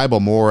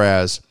Bible more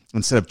as,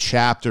 instead of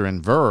chapter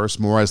and verse,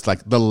 more as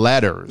like the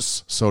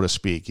letters, so to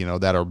speak,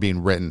 that are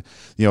being written,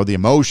 the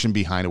emotion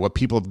behind it, what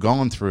people have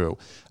gone through.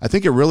 I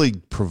think it really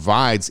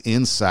provides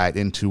insight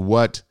into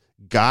what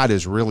God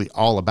is really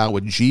all about,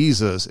 what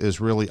Jesus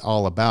is really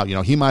all about.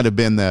 He might have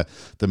been the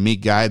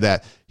meek guy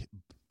that,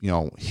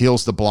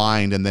 heals the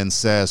blind and then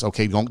says,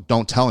 okay,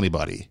 don't tell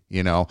anybody.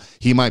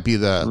 He might be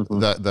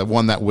the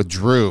one that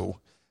withdrew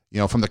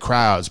from the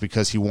crowds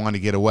because he wanted to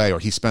get away, or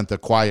he spent the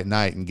quiet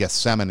night in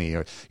Gethsemane,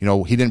 or,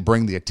 he didn't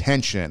bring the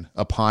attention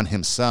upon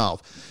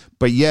himself.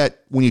 But yet,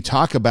 when you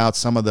talk about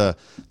some of the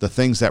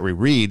things that we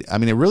read,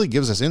 it really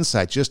gives us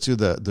insight just to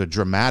the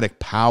dramatic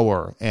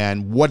power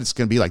and what it's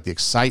going to be like, the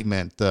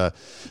excitement, the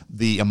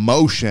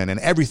emotion, and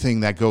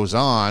everything that goes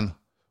on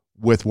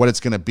with what it's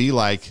going to be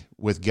like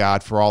with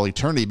God for all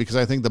eternity. Because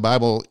I think the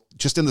Bible,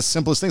 just in the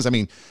simplest things,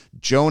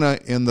 Jonah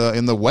in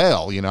the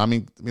whale,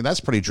 that's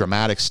pretty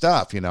dramatic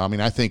stuff.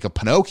 I think of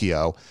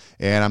Pinocchio,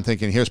 and I'm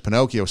thinking, here's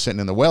Pinocchio sitting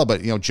in the whale,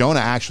 but Jonah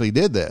actually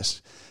did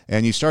this.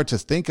 And you start to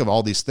think of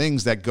all these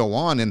things that go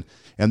on, and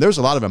there's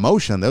a lot of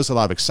emotion, there's a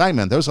lot of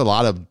excitement, there's a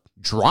lot of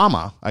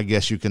drama, I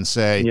guess you can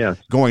say,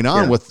 going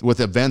on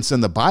with events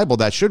in the Bible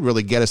that should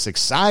really get us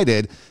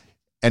excited,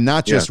 and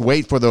not just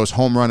wait for those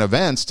home run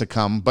events to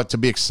come, but to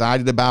be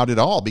excited about it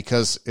all,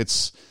 because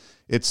it's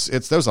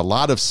there's a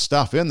lot of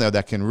stuff in there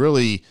that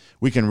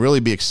we can really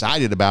be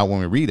excited about when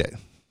we read it.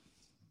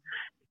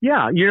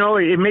 Yeah,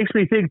 it makes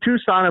me think too,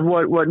 Son, of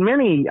what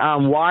many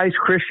wise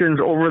Christians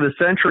over the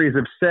centuries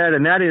have said,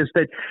 and that is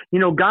that,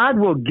 God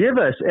will give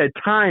us at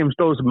times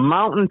those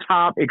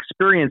mountaintop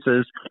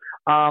experiences,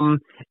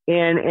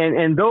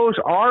 and those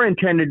are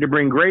intended to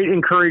bring great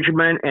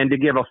encouragement and to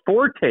give a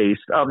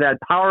foretaste of that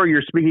power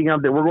you're speaking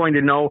of that we're going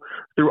to know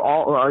through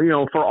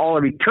all, for all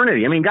of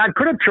eternity. God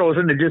could have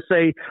chosen to just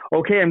say,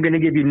 okay, I'm going to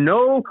give you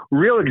no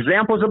real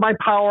examples of my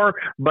power,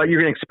 but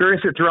you're going to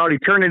experience it throughout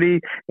eternity,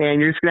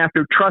 and you're just going to have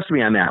to trust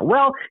me on that.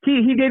 Well,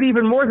 he did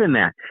even more than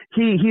that.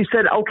 He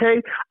said,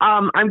 okay,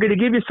 I'm going to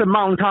give you some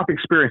mountaintop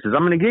experiences.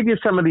 I'm going to give you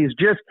some of these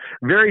just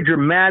very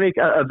dramatic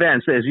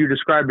events, as you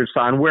described it,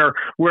 Son, where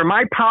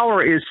my power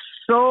is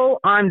so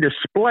on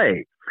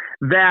display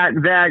that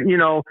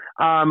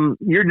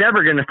you're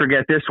never going to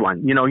forget this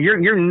one.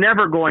 You're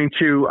never going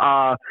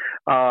to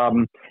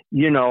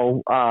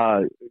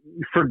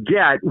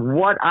forget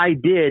what I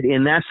did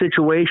in that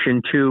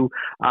situation to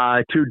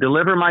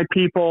deliver my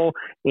people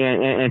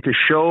and to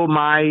show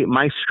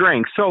my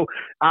strength. So,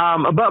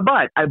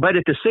 but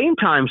at the same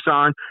time,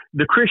 Son,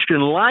 the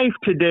Christian life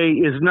today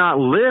is not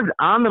lived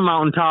on the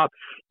mountaintop.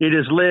 It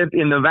is lived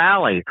in the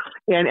valley.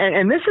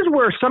 And this is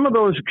where some of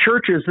those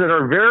churches that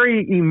are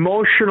very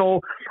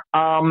emotional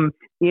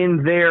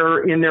in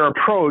their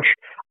approach,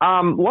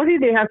 what do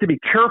they have to be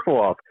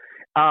careful of?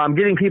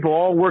 Getting people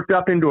all worked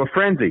up into a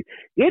frenzy.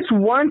 It's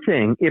one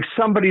thing if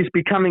somebody's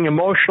becoming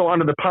emotional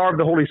under the power of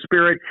the Holy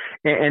Spirit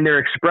and they're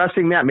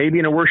expressing that maybe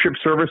in a worship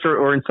service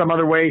or in some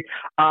other way.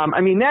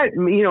 That,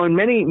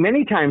 in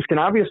many times can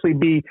obviously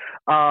be,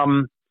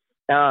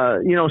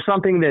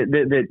 something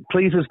that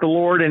pleases the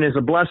Lord and is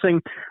a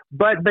blessing,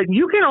 but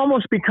you can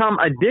almost become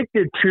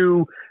addicted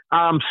to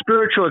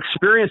spiritual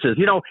experiences.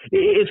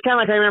 It's kind of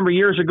like I remember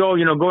years ago,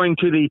 going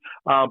to the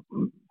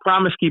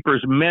Promise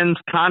Keepers men's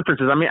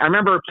conferences. I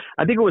remember,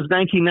 I think it was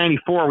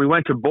 1994, we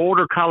went to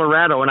Boulder,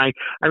 Colorado, and I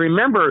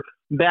remember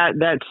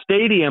that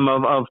stadium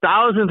of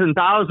thousands and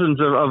thousands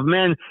of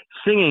men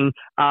singing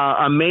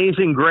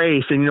Amazing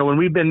Grace, and when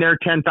we've been there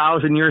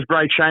 10,000 years,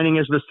 bright shining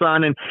as the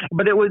sun,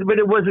 but it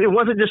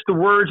wasn't just the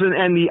words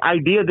and the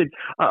idea that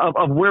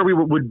of where we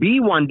would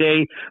be one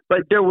day, but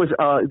there was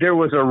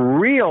a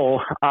real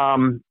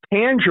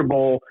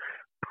tangible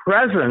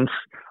presence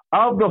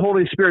of the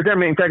Holy Spirit there.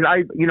 In fact,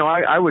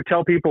 I would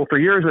tell people for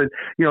years that,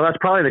 that's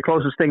probably the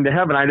closest thing to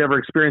heaven I'd ever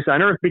experienced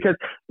on earth, because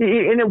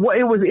it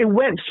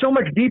went so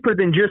much deeper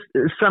than just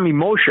some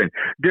emotion.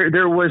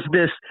 There was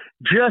this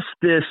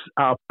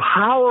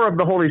power of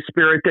the Holy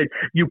Spirit that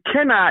you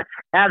cannot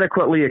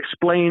adequately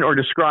explain or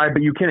describe,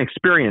 but you can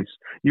experience.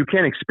 You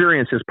can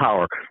experience His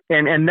power.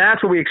 And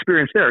that's what we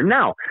experienced there.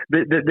 Now,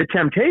 the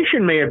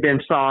temptation may have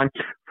been, Son,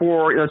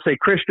 for, let's say,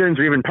 Christians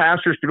or even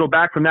pastors to go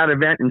back from that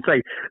event and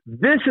say,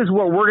 this is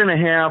what we're going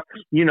to have,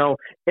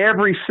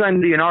 every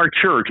Sunday in our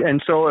church.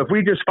 And so if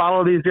we just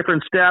follow these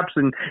different steps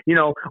and,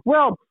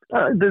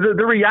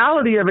 the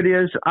reality of it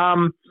is,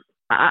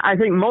 I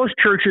think most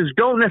churches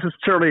don't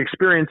necessarily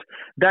experience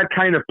that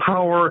kind of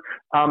power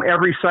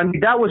every Sunday.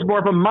 That was more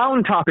of a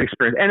mountaintop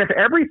experience. And if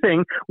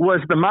everything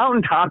was the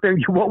mountaintop, then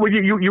what would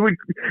you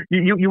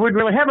wouldn't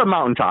really have a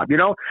mountaintop,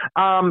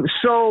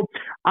 So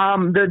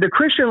the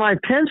Christian life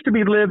tends to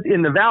be lived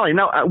in the valley.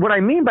 Now, what I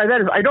mean by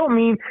that is I don't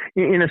mean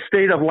in a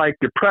state of like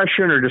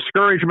depression or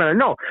discouragement.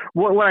 No,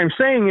 what I'm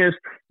saying is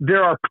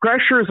there are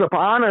pressures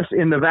upon us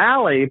in the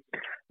valley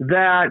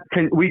that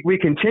we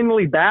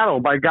continually battle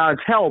by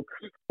God's help.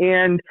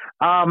 And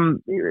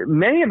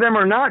many of them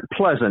are not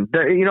pleasant.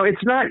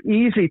 It's not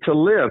easy to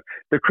live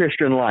the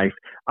Christian life.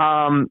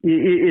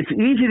 It's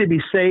easy to be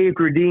saved,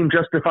 redeemed,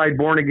 justified,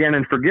 born again,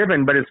 and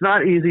forgiven, but it's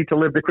not easy to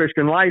live the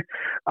Christian life.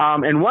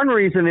 And one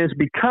reason is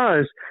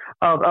because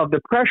of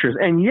the pressures.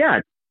 And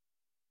yet,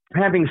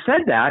 having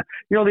said that,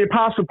 the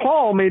Apostle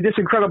Paul made this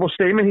incredible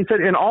statement. He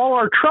said, in all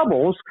our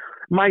troubles,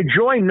 my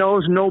joy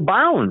knows no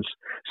bounds.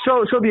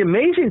 So the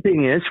amazing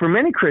thing is, for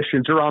many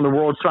Christians around the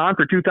world, Son,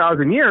 for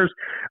 2,000 years,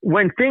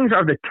 when things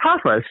are the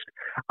toughest,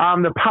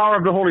 the power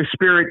of the Holy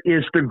Spirit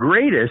is the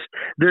greatest.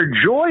 Their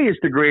joy is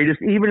the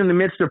greatest, even in the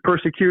midst of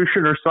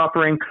persecution or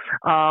suffering.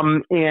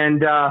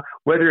 And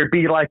whether it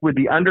be like with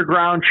the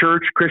underground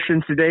church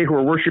Christians today who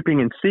are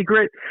worshiping in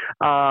secret.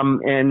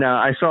 And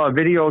I saw a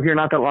video here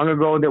not that long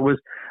ago that was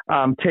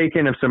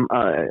taken of some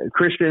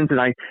Christians,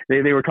 and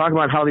they were talking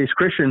about how these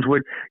Christians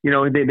would,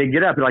 they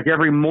get up like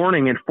every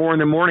morning at 4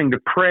 a.m. to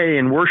pray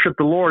and worship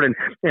the Lord, and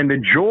the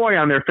joy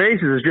on their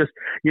faces is just,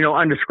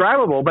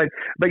 undescribable. But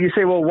you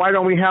say, well, why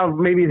don't we have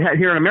maybe that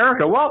here in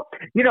America? Well,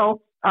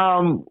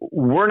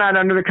 we're not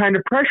under the kind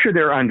of pressure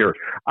they're under.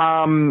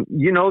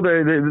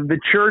 The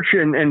church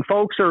and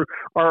folks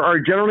are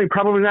generally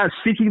probably not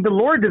seeking the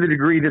Lord to the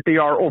degree that they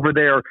are over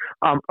there.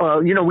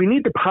 We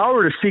need the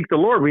power to seek the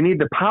Lord. We need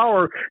the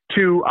power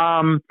to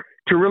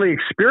really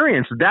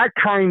experience that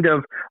kind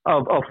of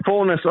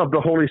fullness of the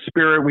Holy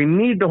Spirit. We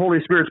need the Holy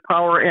Spirit's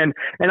power. And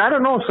I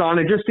don't know, Son,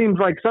 it just seems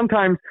like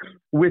sometimes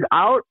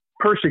without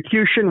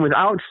persecution,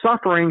 without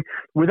suffering,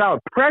 without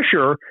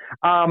pressure,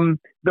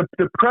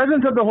 the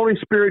presence of the Holy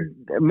Spirit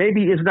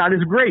maybe is not as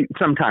great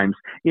sometimes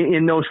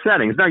in those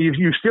settings. Now,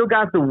 you've still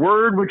got the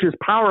Word, which is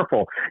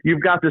powerful.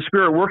 You've got the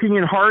Spirit working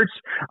in hearts.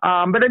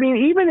 But I mean,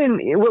 even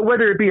in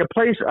whether it be a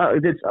place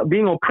that's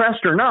being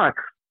oppressed or not,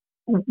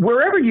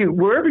 wherever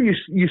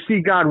you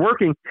see God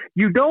working,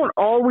 you don't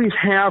always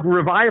have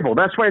revival.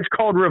 That's why it's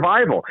called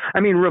revival. I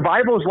mean,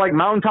 revivals like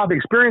mountaintop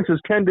experiences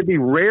tend to be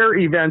rare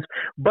events,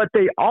 but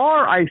they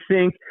are, I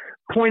think,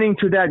 pointing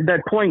to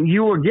that point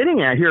you were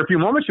getting at here a few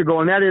moments ago,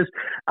 and that is,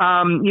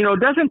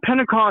 doesn't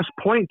Pentecost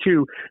point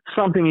to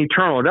something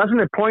eternal? Doesn't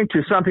it point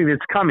to something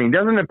that's coming?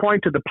 Doesn't it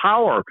point to the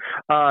power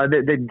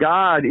that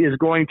God is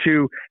going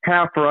to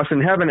have for us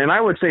in heaven? And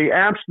I would say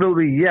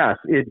absolutely yes,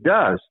 it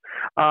does.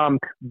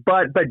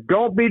 But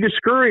don't be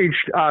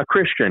discouraged,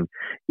 Christian,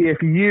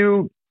 if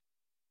you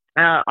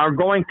are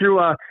going through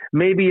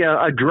maybe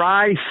a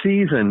dry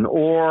season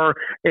or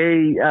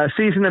a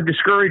season of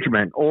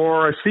discouragement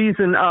or a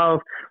season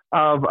of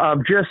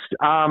just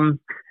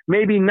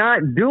maybe not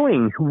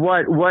doing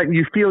what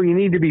you feel you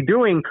need to be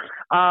doing.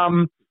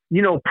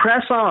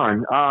 Press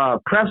on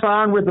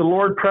with the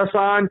Lord, press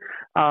on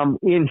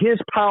in His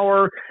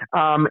power,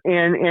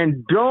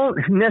 and don't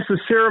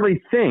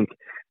necessarily think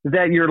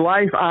that your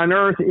life on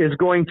earth is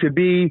going to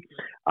be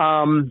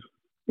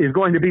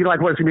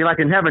like what it's going to be like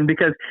in heaven,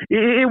 because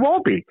it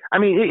won't be. I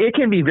mean, it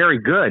can be very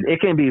good.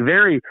 It can be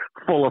very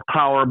full of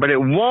power, but it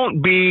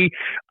won't be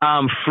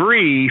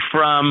free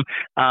from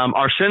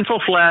our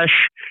sinful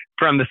flesh,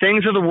 from the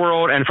things of the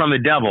world, and from the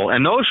devil.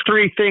 And those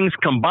three things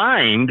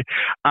combined,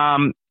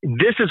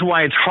 this is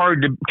why it's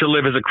hard to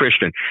live as a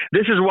Christian.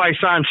 This is why,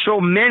 Son, so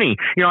many,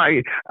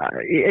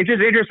 it's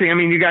just interesting. I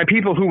mean, you got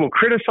people who will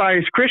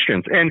criticize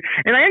Christians, and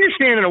I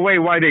understand in a way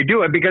why they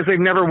do it, because they've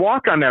never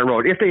walked on that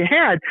road. If they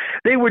had,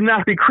 they would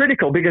not be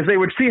critical, because they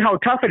would see how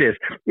tough it is.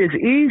 It's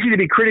easy to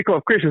be critical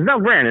of Christians. Now,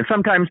 granted,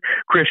 sometimes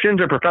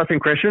Christians or professing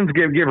Christians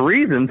give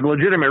reasons,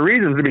 legitimate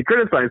reasons to be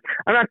criticized.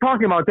 I'm not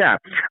talking about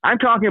that. I'm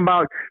talking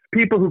about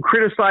people who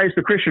criticize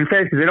the Christian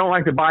faith because they don't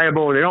like the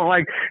Bible, or they don't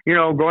like,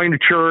 going to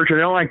church, or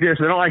they don't like this,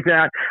 or they don't like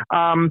that.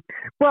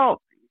 Well,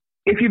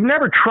 if you've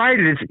never tried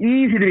it, it's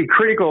easy to be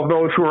critical of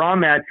those who are on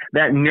that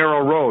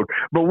narrow road.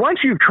 But once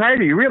you've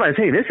tried it, you realize,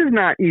 hey, this is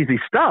not easy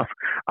stuff.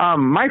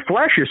 My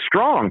flesh is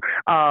strong.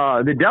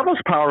 The devil's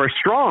power is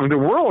strong. The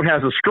world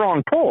has a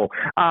strong pull.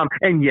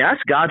 And yes,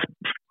 God's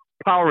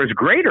power is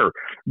greater,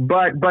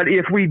 but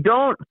if we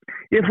don't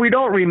if we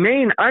don't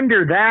remain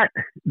under that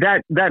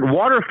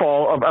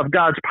waterfall of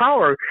God's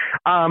power,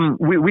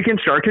 we can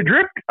start to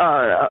drift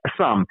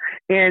some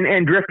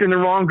and drift in the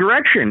wrong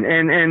direction.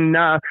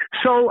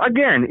 So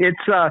again,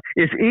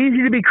 it's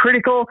easy to be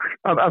critical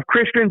of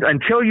Christians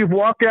until you've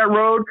walked that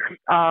road.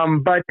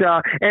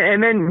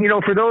 And then,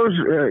 for those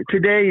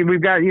today,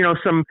 we've got,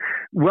 some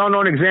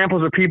well-known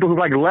examples of people who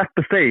left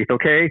the faith.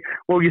 Okay.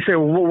 Well, you say,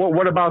 well,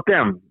 what about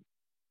them?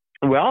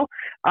 Well,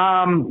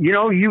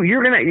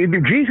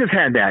 Jesus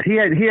had that. He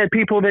had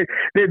people that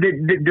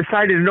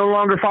decided to no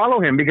longer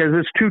follow him because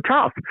it's too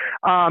tough.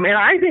 And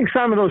I think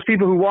some of those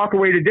people who walk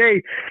away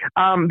today,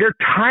 they're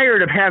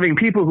tired of having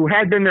people who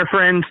had been their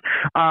friends,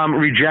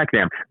 reject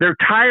them. They're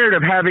tired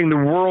of having the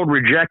world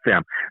reject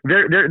them.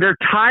 They're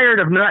tired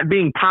of not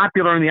being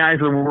popular in the eyes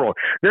of the world.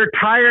 They're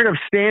tired of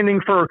standing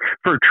for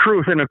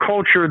truth in a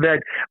culture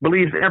that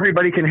believes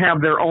everybody can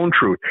have their own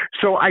truth.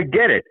 So I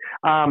get it.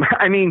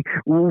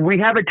 We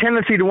have a tendency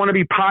to want to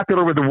be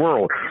popular with the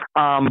world.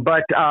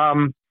 But I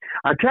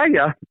tell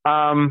you, at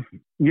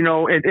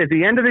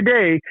the end of the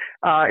day,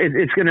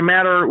 it's going to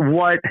matter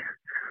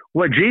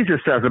what Jesus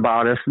says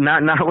about us,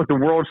 not what the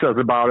world says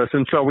about us.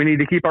 And so we need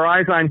to keep our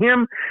eyes on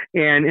him,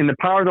 and in the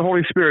power of the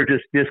Holy Spirit,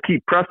 just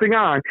keep pressing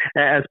on,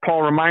 as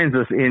Paul reminds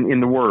us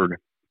in the Word.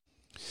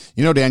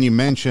 Dan, you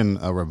mentioned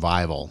a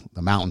revival,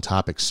 the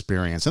mountaintop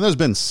experience, and there's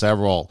been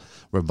several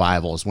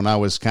revivals. When I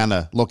was kind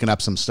of looking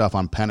up some stuff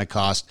on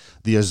Pentecost,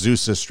 the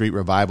Azusa Street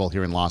Revival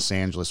here in Los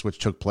Angeles, which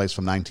took place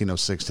from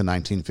 1906 to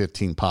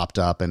 1915, popped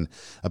up, and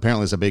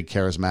apparently is a big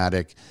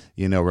charismatic,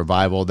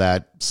 revival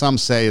that some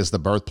say is the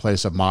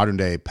birthplace of modern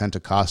day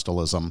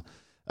Pentecostalism.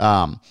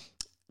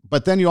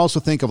 But then you also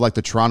think of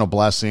the Toronto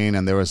Blessing,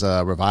 and there was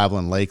a revival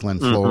in Lakeland,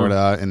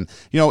 Florida, and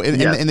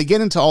and they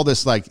get into all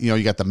this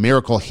you got the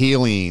miracle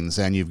healings,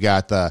 and you've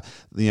got the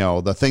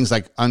things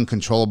like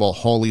uncontrollable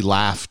holy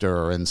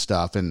laughter and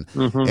stuff, and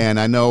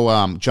I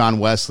know John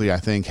Wesley, I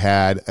think,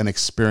 had an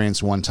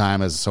experience one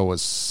time, so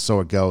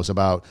it goes,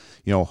 about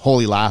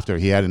holy laughter.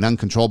 He had an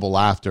uncontrollable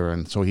laughter,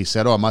 and so he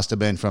said, "Oh, it must have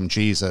been from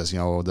Jesus,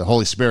 the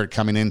Holy Spirit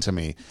coming into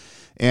me,"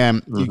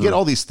 and you get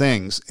all these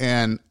things.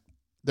 And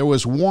there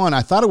was one,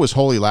 I thought it was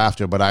holy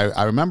laughter, but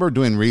I remember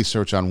doing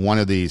research on one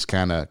of these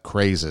kind of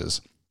crazes.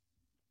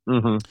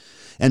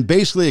 And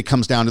basically it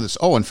comes down to this.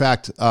 Oh, in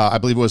fact, I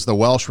believe it was the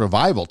Welsh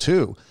Revival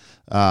too,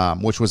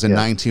 which was in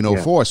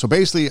 1904. Yeah. So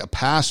basically a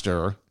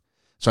pastor,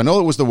 so I know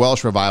it was the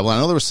Welsh Revival. I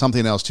know there was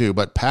something else too,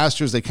 but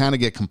pastors, they kind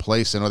of get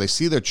complacent, or they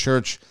see their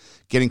church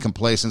getting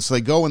complacent, so they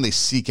go and they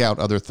seek out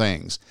other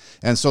things.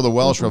 And so the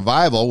Welsh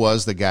Revival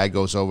was, the guy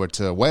goes over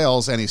to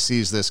Wales and he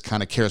sees this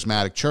kind of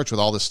charismatic church with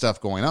all this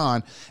stuff going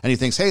on, and he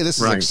thinks, hey,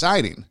 this is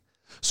exciting,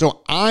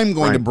 so I'm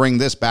going to bring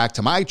this back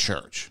to my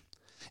church.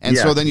 And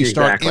so then you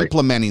start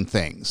implementing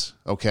things,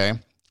 okay?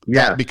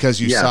 Yeah,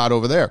 because you saw it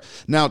over there.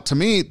 Now, to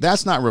me,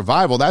 that's not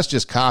revival. That's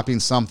just copying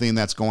something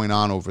that's going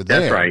on over there.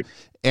 That's right.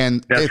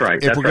 And if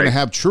we're going to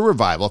have true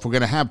revival, if we're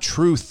going to have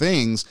true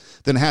things,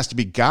 then it has to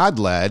be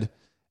God-led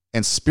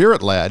and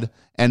Spirit-led,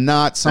 and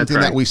not something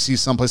that we see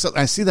someplace else.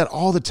 I see that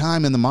all the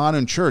time in the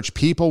modern church.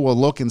 People will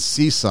look and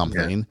see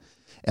something,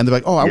 and they're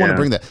like, oh, I want to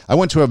bring that. I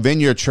went to a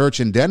Vineyard church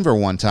in Denver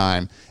one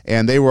time,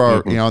 and they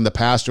were, and the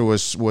pastor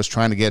was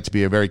trying to get to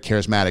be a very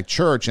charismatic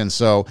church, and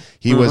so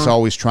he was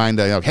always trying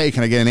to, hey,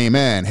 can I get an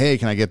amen? Hey,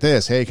 can I get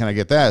this? Hey, can I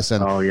get this?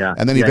 And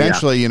and then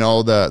eventually,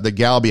 the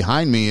gal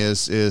behind me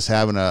is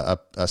having a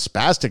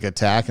spastic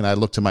attack, and I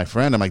look to my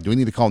friend. I'm like, do we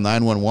need to call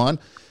 911?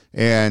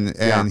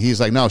 And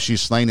he's like, no,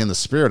 she's slain in the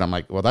spirit. I'm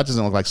like, well, that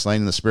doesn't look like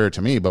slain in the spirit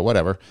to me, but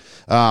whatever.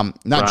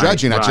 Not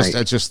judging.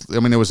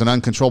 It was an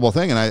uncontrollable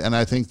thing. And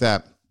I think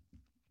that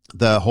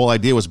the whole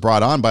idea was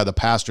brought on by the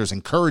pastors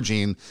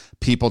encouraging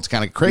people to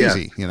kind of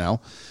crazy,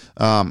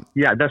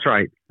 that's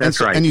right. That's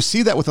right. And you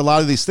see that with a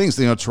lot of these things,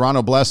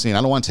 Toronto Blessing.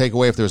 I don't want to take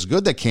away if there's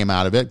good that came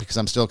out of it, because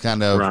I'm still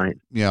kind of,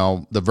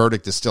 the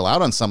verdict is still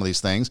out on some of these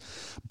things.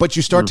 But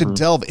you start to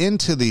delve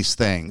into these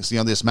things,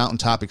 this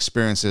mountaintop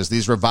experiences,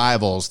 these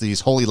revivals,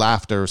 these holy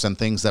laughters and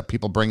things that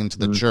people bring into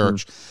the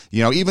church,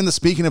 even the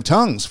speaking of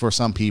tongues for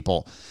some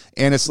people.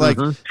 And it's like,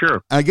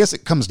 I guess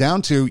it comes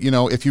down to,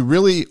 if you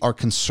really are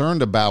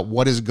concerned about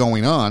what is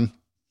going on,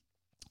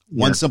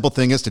 one simple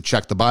thing is to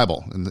check the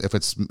Bible. And if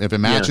it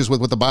matches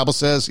with what the Bible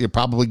says, you're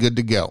probably good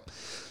to go.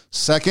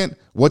 Second,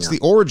 what's the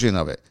origin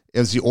of it?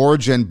 Is the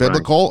origin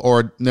biblical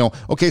or no?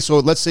 Okay, so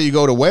let's say you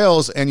go to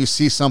Wales and you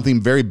see something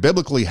very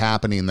biblically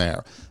happening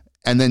there,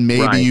 and then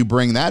maybe you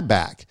bring that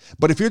back.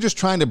 But if you're just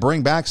trying to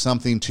bring back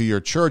something to your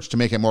church to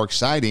make it more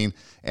exciting,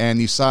 and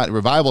you saw a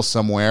revival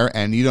somewhere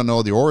and you don't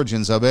know the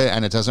origins of it,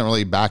 and it doesn't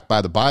really back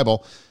by the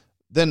Bible,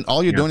 then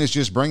all you're doing is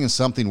just bringing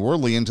something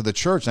worldly into the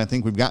church. And I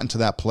think we've gotten to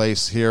that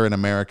place here in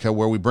America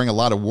where we bring a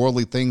lot of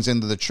worldly things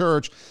into the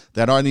church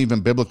that aren't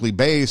even biblically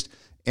based,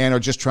 and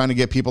are just trying to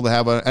get people to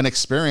have an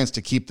experience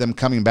to keep them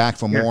coming back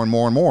for more and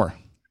more and more.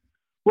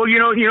 Well,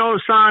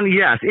 Son,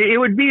 yes. It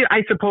would be,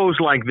 I suppose,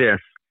 like this.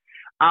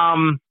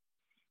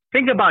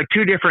 Think about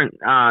two different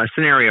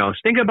scenarios.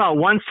 Think about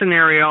one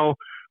scenario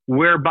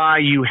whereby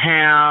you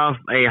have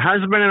a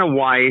husband and a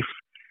wife,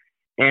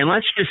 and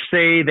let's just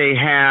say they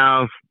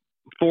have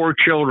 4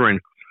 children,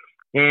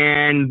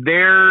 and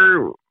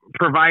they're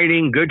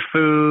providing good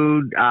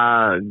food,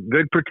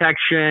 good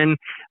protection,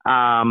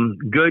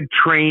 good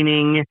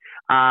training.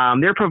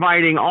 They're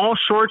providing all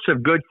sorts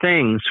of good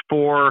things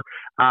for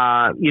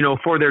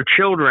for their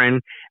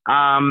children,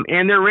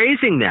 and they're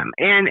raising them.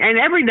 And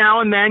every now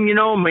and then,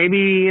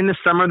 maybe in the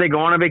summer they go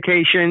on a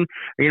vacation,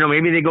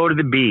 maybe they go to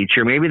the beach,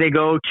 or maybe they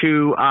go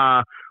to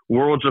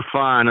Worlds of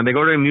Fun, and they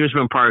go to an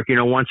amusement park,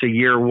 once a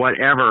year,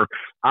 whatever.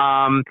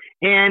 And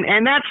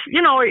that's,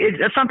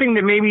 it's something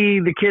that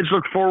maybe the kids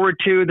look forward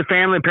to, the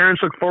family,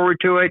 parents look forward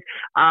to it.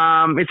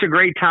 It's a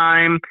great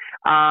time.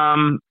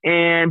 But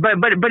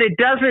it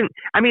doesn't,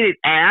 it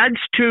adds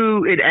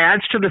to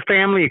the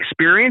family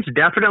experience,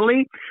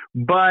 definitely,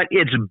 but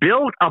it's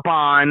built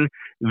upon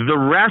the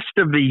rest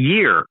of the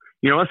year.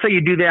 Let's say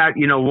you do that,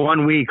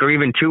 1 week or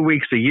even 2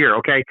 weeks a year.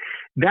 Okay.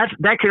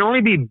 That can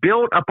only be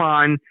built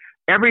upon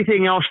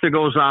everything else that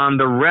goes on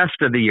the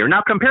rest of the year.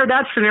 Now compare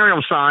that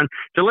scenario, Son.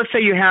 So let's say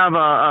you have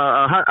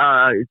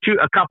a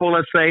couple,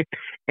 let's say,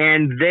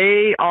 and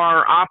they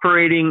are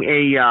operating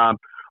a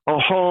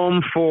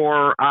home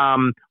for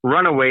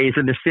runaways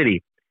in the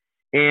city,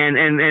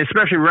 and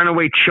especially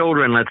runaway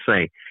children, let's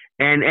say.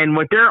 And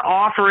what they're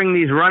offering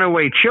these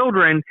runaway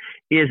children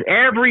is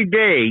every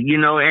day,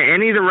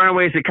 any of the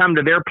runaways that come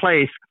to their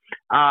place,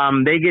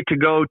 they get to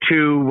go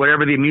to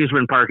whatever the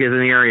amusement park is in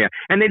the area.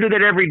 And they do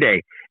that every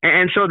day.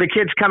 And so the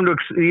kids come to,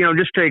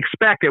 just to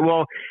expect it.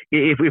 Well,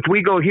 if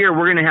we go here,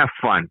 we're going to have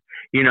fun.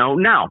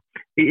 Now,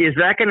 is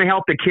that going to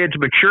help the kids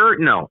mature?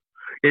 No.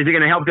 Is it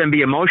going to help them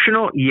be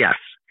emotional? Yes.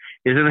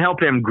 Is it going to help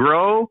them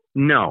grow?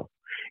 No.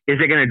 Is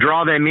it going to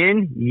draw them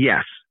in?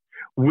 Yes.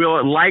 Will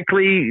it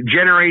likely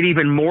generate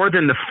even more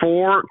than the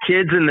 4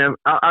 kids in the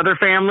other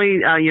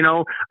family,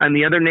 in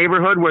the other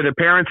neighborhood where the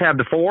parents have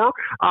the 4?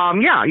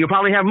 Yeah, you'll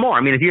probably have more.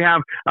 If you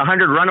have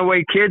 100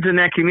 runaway kids in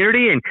that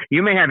community, and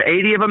you may have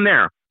 80 of them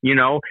there,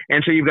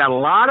 and so you've got a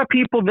lot of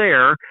people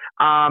there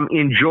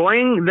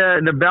enjoying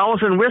the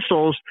bells and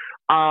whistles.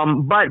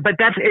 But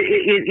that's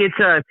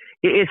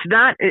it's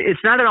not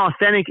an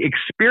authentic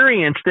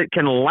experience that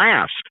can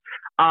last.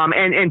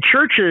 And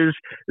churches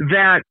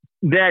that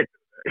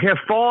have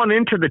fallen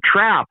into the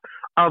trap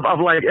of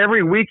like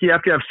every week you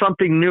have to have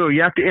something new,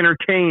 you have to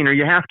entertain, or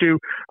you have to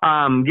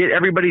get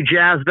everybody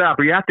jazzed up,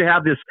 or you have to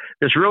have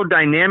this real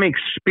dynamic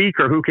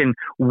speaker who can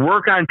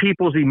work on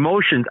people's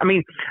emotions.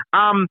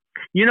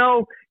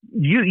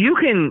 You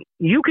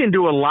can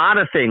do a lot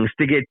of things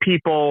to get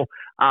people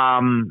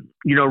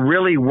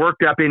really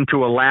worked up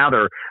into a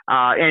lather.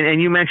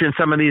 And you mentioned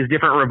some of these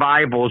different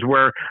revivals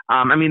where,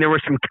 there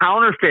were some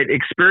counterfeit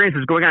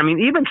experiences going on.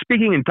 Even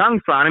speaking in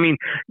tongues, Son,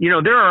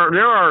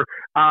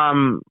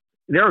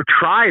 there are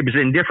tribes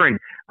in different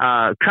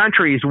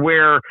countries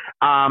where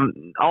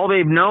all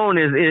they've known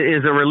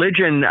is a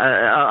religion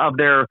of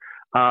their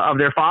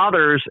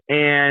fathers,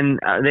 and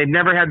they've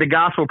never had the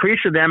gospel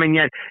preached to them, and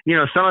yet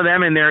some of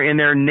them in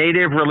their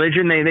native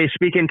religion they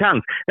speak in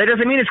tongues. That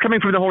doesn't mean it's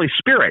coming from the Holy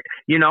Spirit.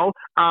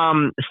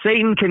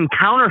 Satan can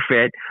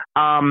counterfeit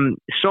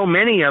so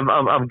many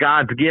of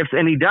God's gifts,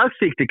 and he does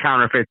seek to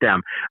counterfeit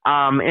them.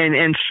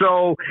 And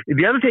so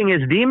the other thing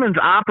is demons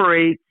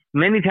operate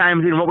many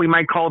times in what we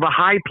might call the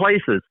high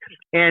places.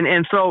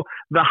 And so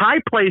the high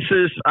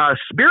places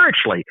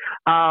spiritually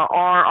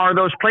are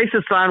those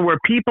places, Son, where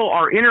people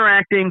are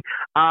interacting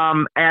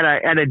at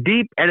a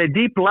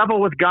deep level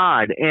with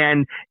God,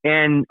 and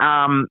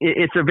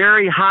it's a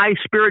very high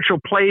spiritual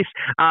place.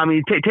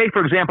 Take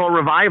for example a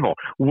revival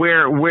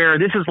where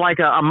this is like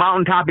a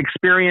mountaintop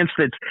experience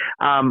that's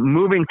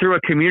moving through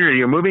a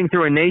community or moving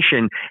through a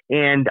nation,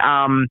 and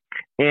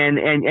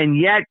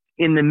yet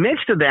in the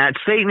midst of that,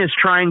 Satan is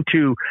trying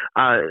to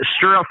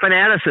stir up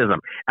fanaticism.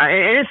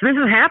 And this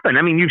has happened.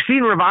 You've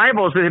seen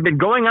revivals that have been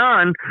going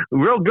on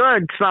real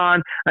good,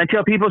 Son,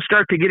 until people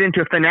start to get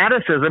into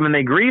fanaticism and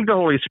they grieve the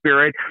Holy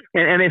Spirit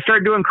and they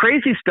start doing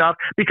crazy stuff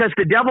because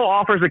the devil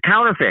offers a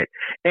counterfeit.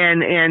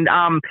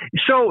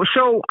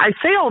 So I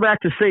say all that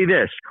to say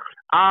this.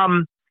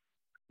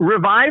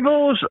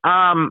 Revivals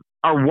are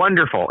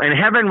wonderful, and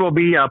heaven will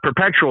be a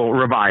perpetual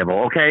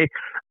revival, okay?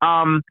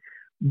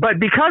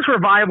 But because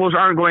revivals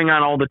aren't going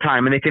on all the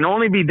time, and they can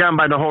only be done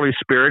by the Holy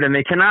Spirit, and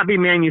they cannot be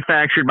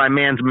manufactured by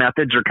man's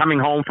methods or coming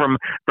home from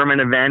an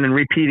event and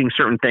repeating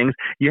certain things,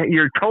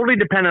 you're totally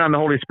dependent on the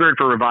Holy Spirit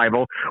for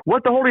revival.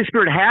 What the Holy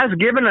Spirit has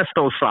given us,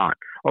 though, Son,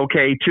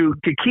 okay, to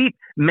keep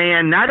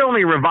man not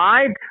only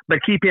revived, but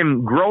keep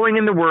him growing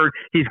in the Word,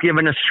 he's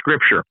given us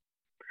Scripture.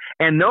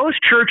 And those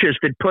churches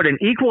that put an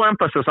equal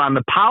emphasis on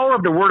the power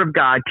of the Word of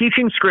God,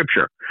 teaching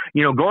Scripture,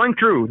 going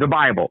through the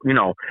Bible,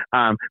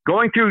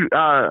 going through,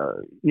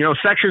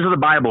 sections of the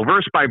Bible,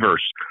 verse by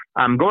verse,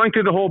 going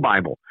through the whole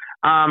Bible,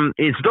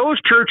 it's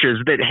those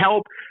churches that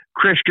help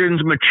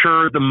Christians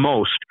mature the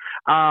most.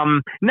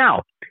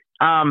 Now,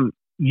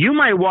 you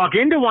might walk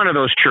into one of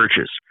those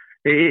churches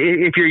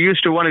if you're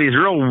used to one of these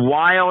real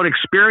wild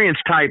experience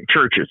type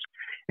churches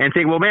and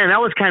think, well, man, that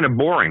was kind of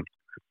boring.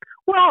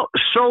 Well,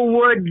 so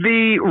would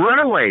the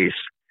runaways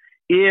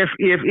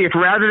if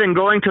rather than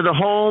going to the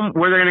home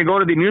where they're going to go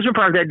to the amusement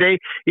park that day,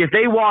 if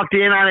they walked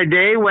in on a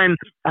day when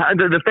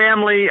the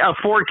family of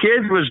 4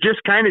 kids was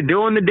just kind of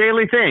doing the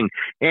daily thing,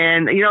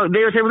 and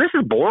they would say, well, this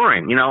is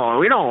boring,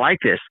 we don't like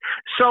this.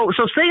 So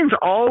Satan's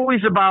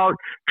always about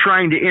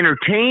trying to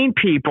entertain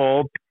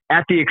people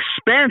at the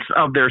expense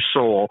of their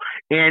soul.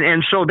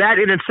 And so that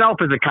in itself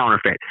is a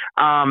counterfeit.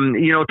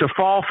 To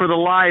fall for the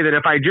lie that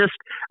if I just,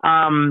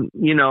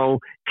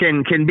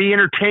 can be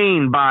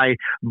entertained by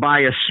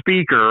a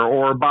speaker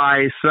or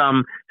by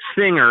some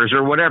singers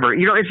or whatever.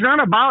 It's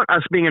not about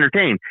us being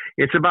entertained.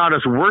 It's about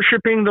us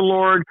worshiping the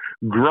Lord,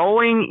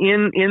 growing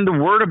in the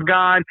Word of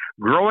God,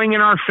 growing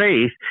in our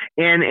faith.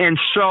 And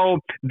so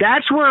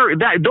that's where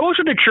those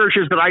are the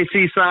churches that I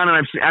see, son,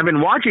 and I've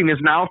been watching this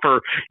now for,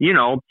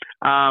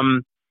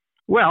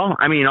 well,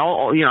 I mean,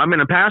 I've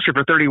been a pastor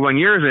for 31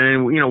 years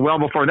and, well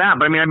before that,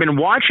 but I mean, I've been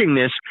watching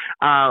this,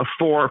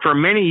 for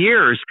many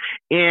years,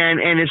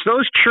 and it's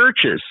those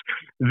churches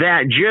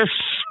that just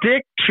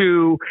stick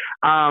to,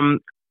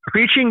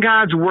 preaching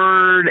God's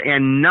word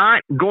and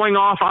not going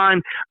off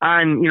on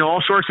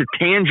all sorts of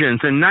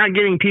tangents and not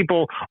getting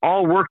people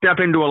all worked up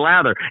into a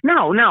lather.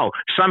 No.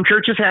 Some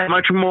churches have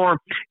much more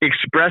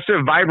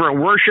expressive, vibrant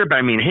worship.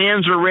 I mean,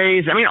 hands are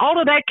raised. I mean, all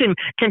of that can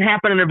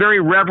happen in a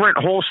very reverent,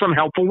 wholesome,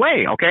 helpful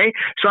way. Okay.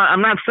 So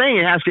I'm not saying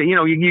it has to,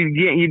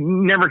 you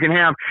never can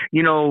have,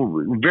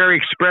 very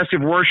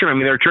expressive worship. I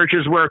mean, there are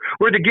churches where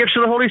the gifts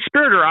of the Holy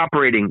Spirit are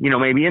operating,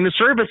 maybe in the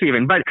service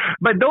even, but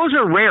those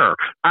are rare.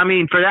 I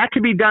mean, for that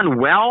to be done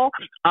well,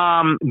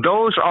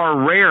 those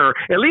are rare,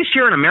 at least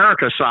here in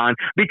America, son,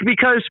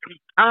 because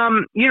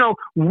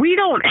we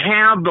don't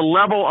have the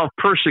level of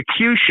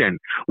persecution.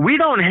 We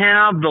don't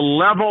have the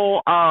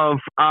level of,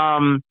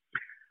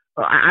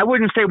 I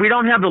wouldn't say we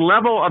don't have the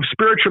level of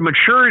spiritual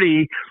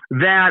maturity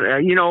that,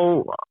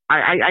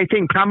 I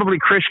think probably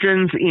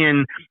Christians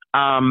in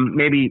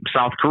maybe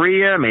South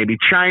Korea, maybe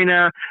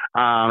China.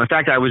 In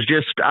fact, I was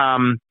just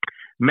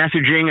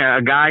messaging.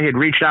 A guy had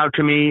reached out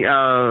to me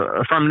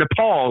from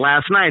Nepal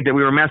last night that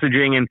we were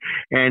messaging, and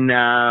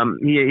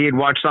he had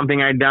watched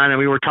something I'd done, and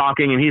we were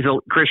talking, and he's a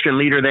Christian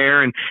leader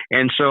there, and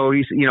so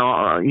he's he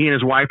and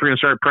his wife are going to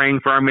start praying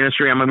for our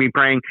ministry. I'm going to be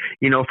praying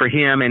for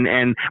him,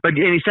 and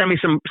he sent me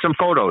some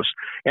photos,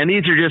 and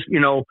these are just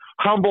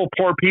humble,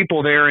 poor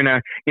people there in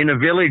a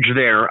village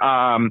there,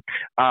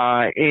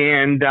 but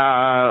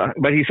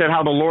he said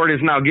how the Lord has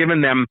now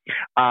given them.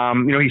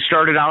 He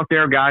started out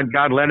there.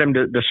 God led him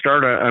to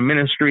start a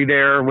ministry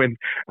there with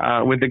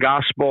the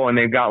gospel, and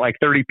they've got like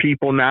 30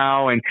 people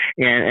now, and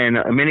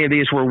many of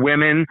these were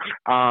women,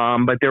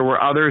 but there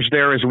were others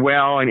there as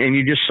well, and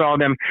you just saw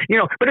them,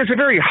 but it's a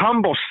very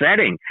humble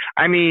setting.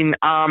 I mean,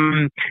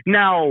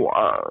 now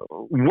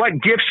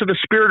what gifts of the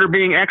Spirit are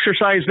being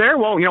exercised there?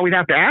 Well, we'd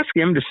have to ask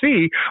him to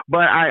see,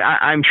 but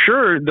I'm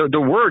sure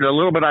the word, a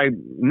little bit, I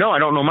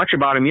don't know much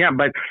about him yet,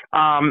 but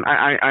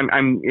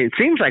it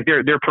seems like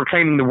they're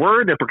proclaiming the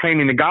word, they're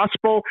proclaiming the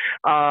gospel.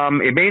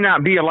 It may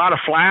not be a lot of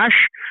flash,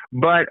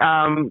 but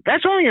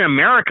that's only in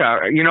America.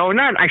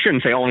 I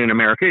shouldn't say only in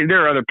America.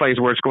 There are other places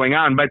where it's going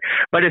on, but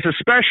it's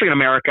especially in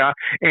America.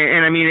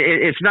 And I mean,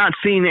 it's not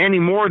seen any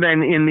more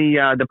than in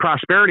the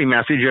prosperity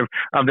message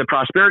of the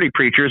prosperity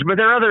preachers. But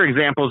there are other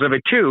examples of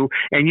it too.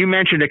 And you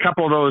mentioned a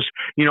couple of those,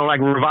 like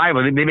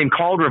revival. They've been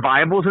called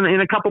revivals in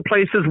a couple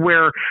places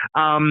where,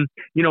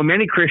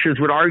 many Christians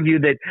would argue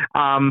that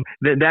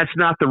that's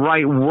not the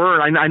right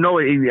word. I know.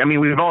 I mean,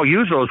 we've all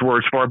used those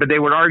words for it, but they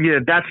would argue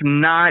that that's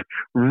not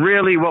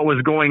really what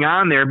was going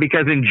on there,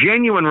 because in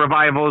genuine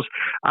revivals,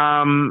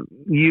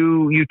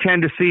 you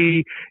tend to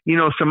see,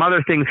 some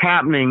other things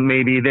happening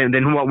maybe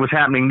than what was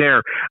happening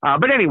there.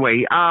 But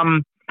anyway, I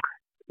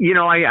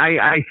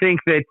think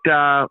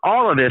that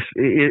all of this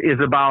is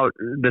about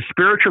the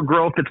spiritual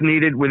growth that's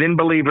needed within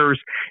believers,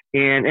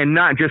 and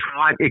not just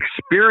what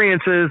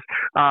experiences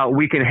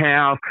we can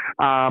have,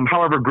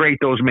 however great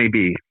those may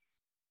be.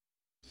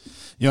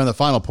 And the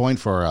final point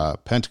for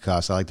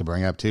Pentecost I like to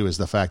bring up too is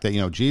the fact that,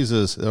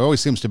 Jesus, there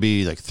always seems to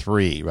be like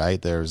 3, right?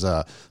 There's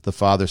the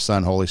Father,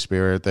 Son, Holy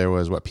Spirit. There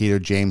was Peter,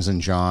 James, and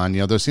John.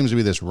 There seems to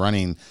be this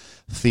running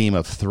theme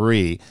of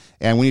 3.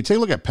 And when you take a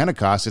look at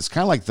Pentecost, it's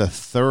kind of like the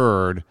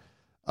third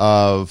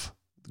of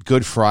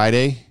Good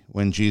Friday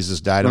when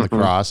Jesus died on the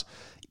cross,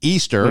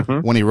 Easter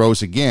when he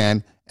rose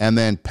again, and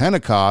then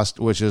Pentecost,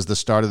 which is the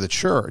start of the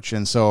church.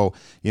 And so,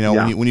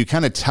 when you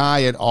kind of tie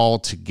it all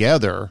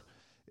together,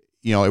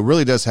 it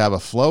really does have a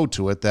flow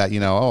to it that,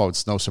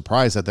 it's no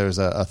surprise that there's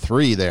a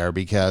 3 there,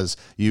 because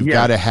you've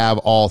got to have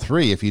all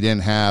 3. If you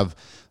didn't have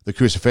the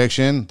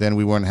crucifixion, then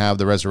we wouldn't have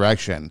the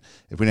resurrection.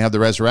 If we didn't have the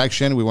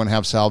resurrection, we wouldn't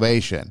have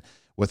salvation.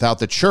 Without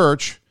the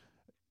church,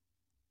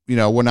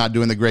 we're not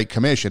doing the Great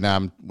Commission. Now,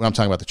 when I'm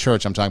talking about the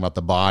church, I'm talking about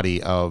the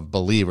body of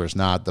believers,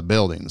 not the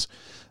buildings.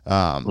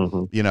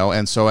 And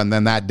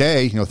then that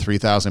day,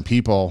 3,000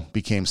 people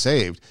became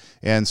saved.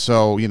 And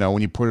so,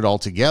 when you put it all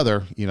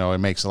together, it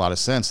makes a lot of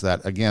sense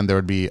that, again, there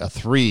would be a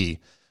 3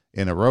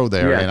 in a row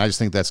there. And I just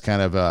think that's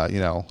kind of,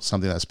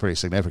 something that's pretty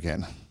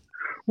significant.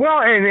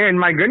 Well, and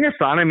my goodness,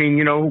 son, I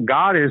mean,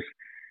 God is,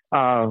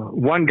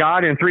 one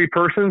God in three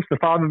persons, the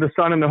Father, the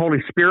Son, and the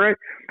Holy Spirit.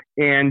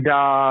 And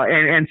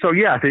so,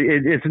 yes,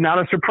 it's not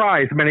a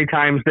surprise many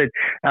times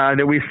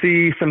that we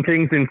see some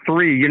things in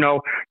three. In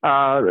 1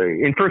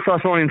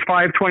 Thessalonians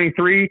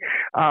 5:23,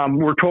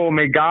 we're told,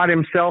 may God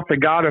himself, the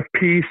God of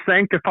peace,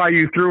 sanctify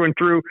you through and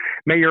through.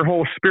 May your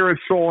whole spirit,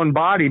 soul, and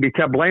body be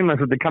kept blameless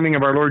at the coming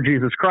of our Lord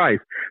Jesus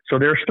Christ. So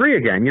there's three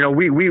again.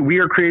 We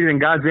are created in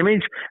God's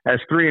image as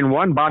three in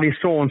one, body,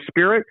 soul, and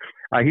spirit.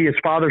 He is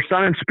Father,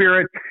 Son, and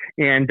Spirit.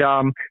 And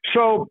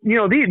so,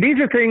 these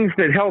are things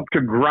that help to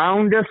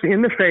ground us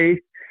in the faith.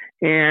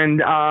 And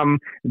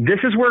this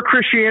is where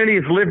Christianity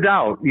is lived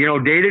out,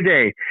 day to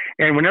day.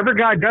 And whenever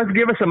God does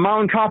give us a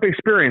mountaintop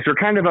experience or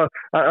kind of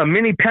a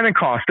mini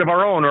Pentecost of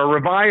our own, or a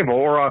revival,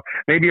 or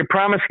maybe a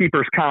Promise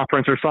Keepers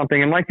conference or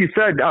something. And like you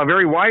said,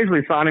 very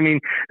wisely, son,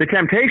 the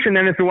temptation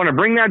then is to want to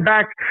bring that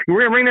back.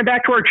 We're going to bring that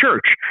back to our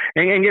church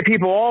and get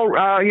people all,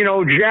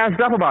 jazzed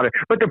up about it.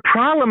 But the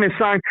problem is,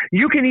 son,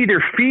 you can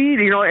either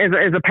feed,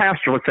 as a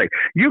pastor, let's say,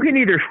 you can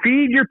either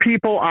feed your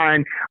people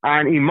on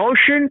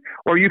emotion,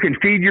 or you can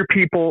feed your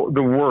people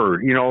the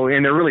word,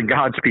 and they're really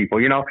God's people,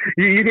 you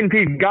can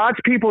feed God's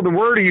people the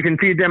word, or you can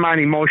feed them on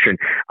emotion.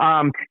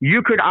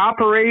 You could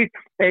operate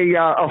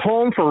a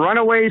home for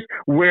runaways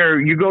where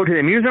you go to the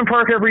amusement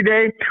park every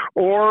day,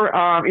 or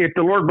if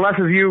the Lord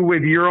blesses you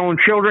with your own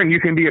children,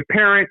 you can be a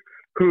parent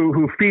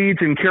who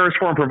feeds and cares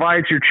for and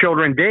provides your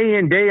children day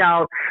in, day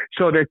out,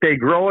 so that they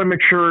grow in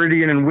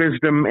maturity and in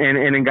wisdom and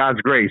in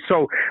God's grace.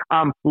 So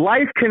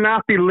life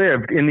cannot be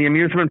lived in the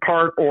amusement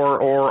park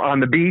or on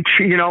the beach.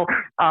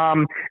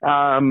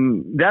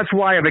 That's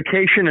why a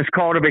vacation is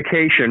called a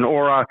vacation,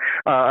 or a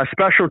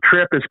special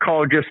trip is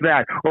called just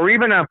that, or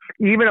even a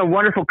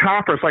wonderful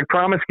conference like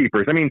Promise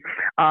Keepers.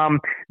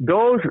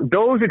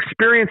 Those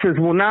experiences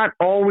will not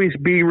always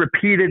be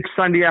repeated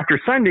Sunday after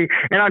Sunday.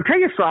 And I'll tell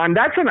you, son,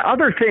 that's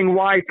another thing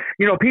why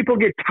people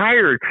get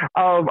tired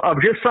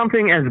of just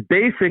something as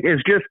basic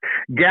as just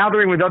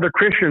gathering with other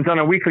Christians on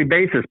a weekly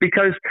basis,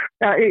 because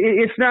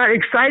it's not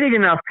exciting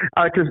enough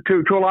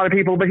to a lot of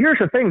people. But here's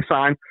the thing,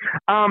 son.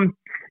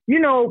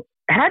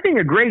 Having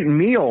a great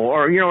meal,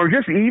 or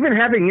just even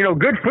having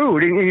good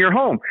food in your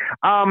home,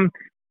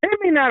 it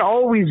may not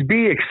always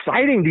be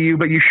exciting to you,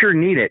 but you sure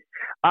need it.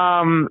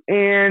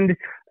 And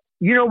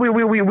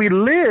we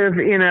live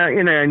in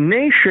a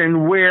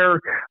nation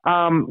where,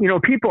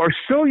 people are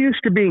so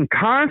used to being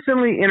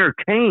constantly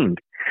entertained,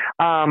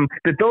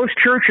 that those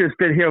churches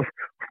that have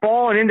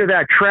fallen into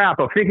that trap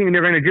of thinking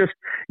they're going to just,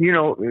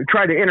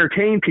 try to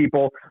entertain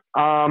people,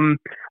 I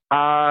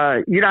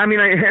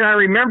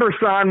remember,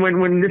 son,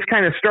 when this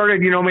kind of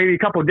started, maybe a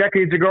couple of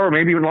decades ago, or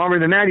maybe even longer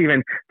than that,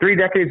 even 3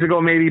 decades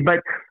ago, maybe.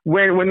 But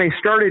when they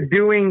started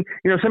doing,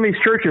 some of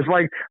these churches,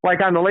 like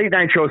on the late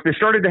night shows, they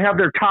started to have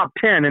their top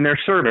 10 in their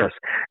service,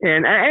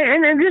 and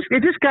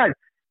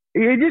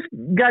it just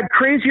got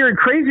crazier and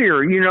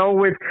crazier,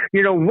 with,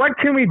 what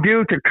can we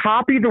do to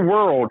copy the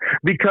world?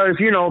 Because,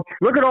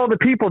 look at all the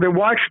people that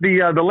watch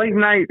the late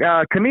night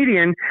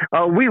comedian.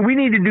 We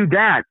need to do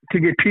that to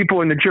get people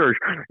in the church.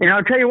 And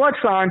I'll tell you what,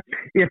 son,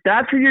 if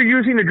that's what you're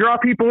using to draw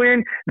people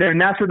in, then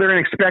that's what they're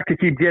going to expect to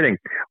keep getting.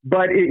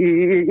 But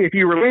if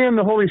you rely on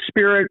the Holy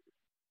Spirit,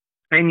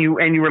 and you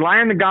rely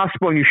on the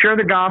gospel, and you share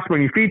the gospel,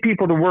 and you feed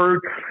people the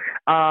word,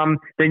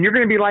 then you're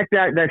going to be like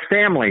that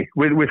family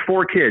with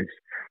 4 kids.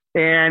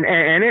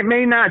 And it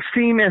may not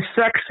seem as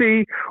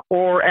sexy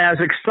or as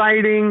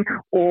exciting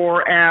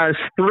or as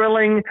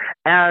thrilling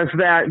as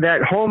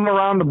that home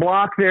around the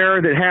block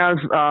there that has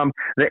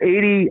the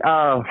 80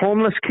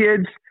 homeless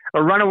kids,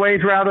 or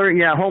runaways rather,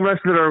 homeless,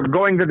 that are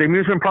going to the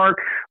amusement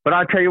park. But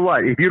I'll tell you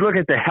what, if you look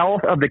at the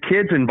health of the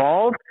kids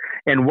involved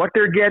and what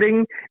they're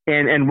getting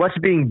and what's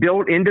being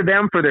built into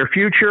them for their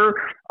future,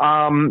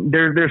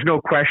 there's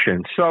no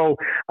question. So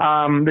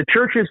the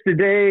churches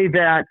today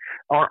that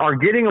are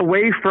getting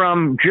away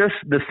from just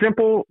the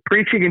simple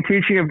preaching and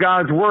teaching of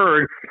God's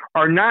word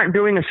are not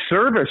doing a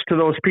service to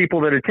those people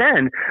that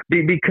attend,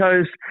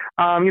 because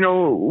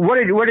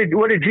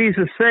what did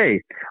Jesus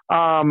say?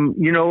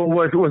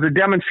 Was a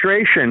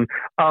demonstration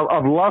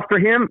of love for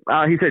him.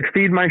 He said,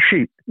 "Feed my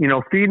sheep."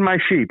 Feed my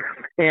sheep.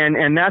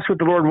 And that's what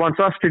the Lord wants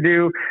us to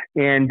do.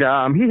 And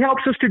he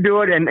helps us to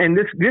do it. And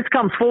this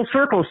comes full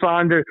circle,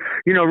 son, to,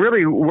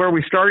 really where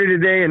we started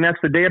today, and that's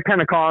the day of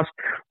Pentecost.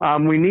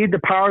 We need the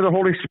power of the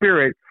Holy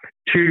Spirit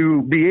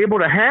to be able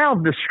to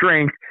have the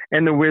strength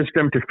and the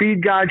wisdom to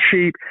feed God's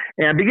sheep,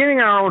 and beginning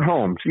in our own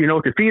homes,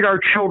 to feed our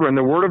children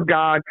the Word of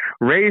God,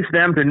 raise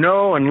them to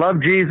know and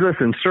love Jesus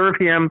and serve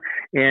him.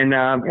 And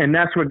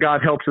that's what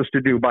God helps us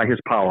to do by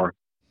his power.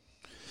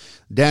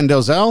 Dan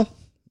Delzell,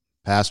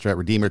 pastor at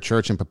Redeemer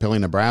Church in Papillion,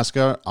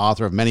 Nebraska,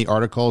 author of many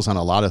articles on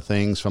a lot of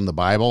things from the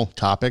Bible,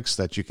 topics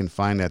that you can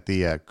find at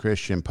the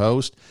Christian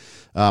Post.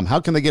 How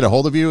can they get a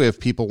hold of you if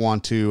people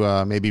want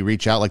to maybe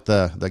reach out like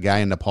the guy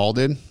in Nepal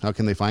did? How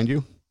can they find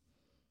you?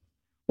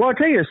 Well, I'll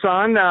tell you,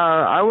 son,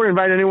 I would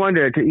invite anyone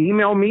to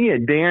email me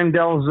at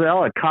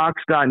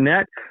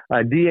dandelzell@cox.net,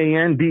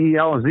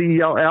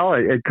 DANDELZELL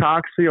at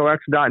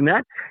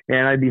cox.net,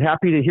 and I'd be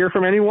happy to hear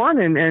from anyone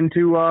and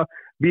to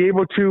be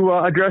able to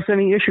address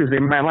any issues they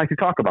might like to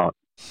talk about.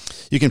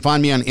 You can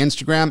find me on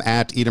Instagram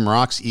at Edem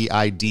Rocks,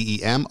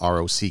 EIDEM,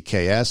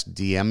 ROCKS.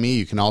 DM me.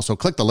 You can also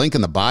click the link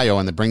in the bio,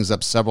 and it brings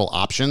up several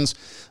options,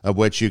 of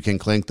which you can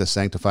click the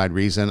Sanctified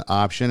Reason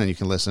option, and you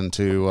can listen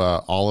to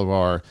all of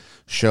our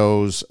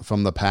shows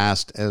from the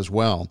past as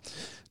well.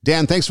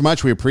 Dan, thanks so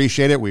much. We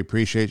appreciate it. We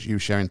appreciate you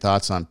sharing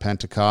thoughts on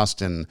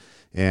Pentecost, and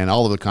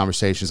all of the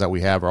conversations that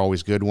we have are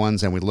always good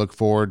ones, and we look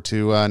forward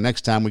to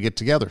next time we get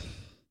together.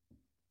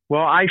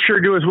 Well, I sure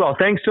do as well.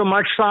 Thanks so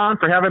much, Son,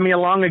 for having me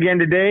along again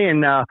today,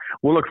 and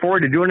we'll look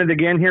forward to doing it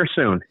again here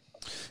soon.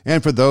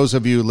 And for those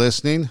of you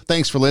listening,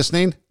 thanks for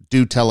listening.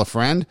 Do tell a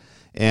friend.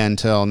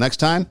 Until next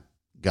time,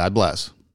 God bless.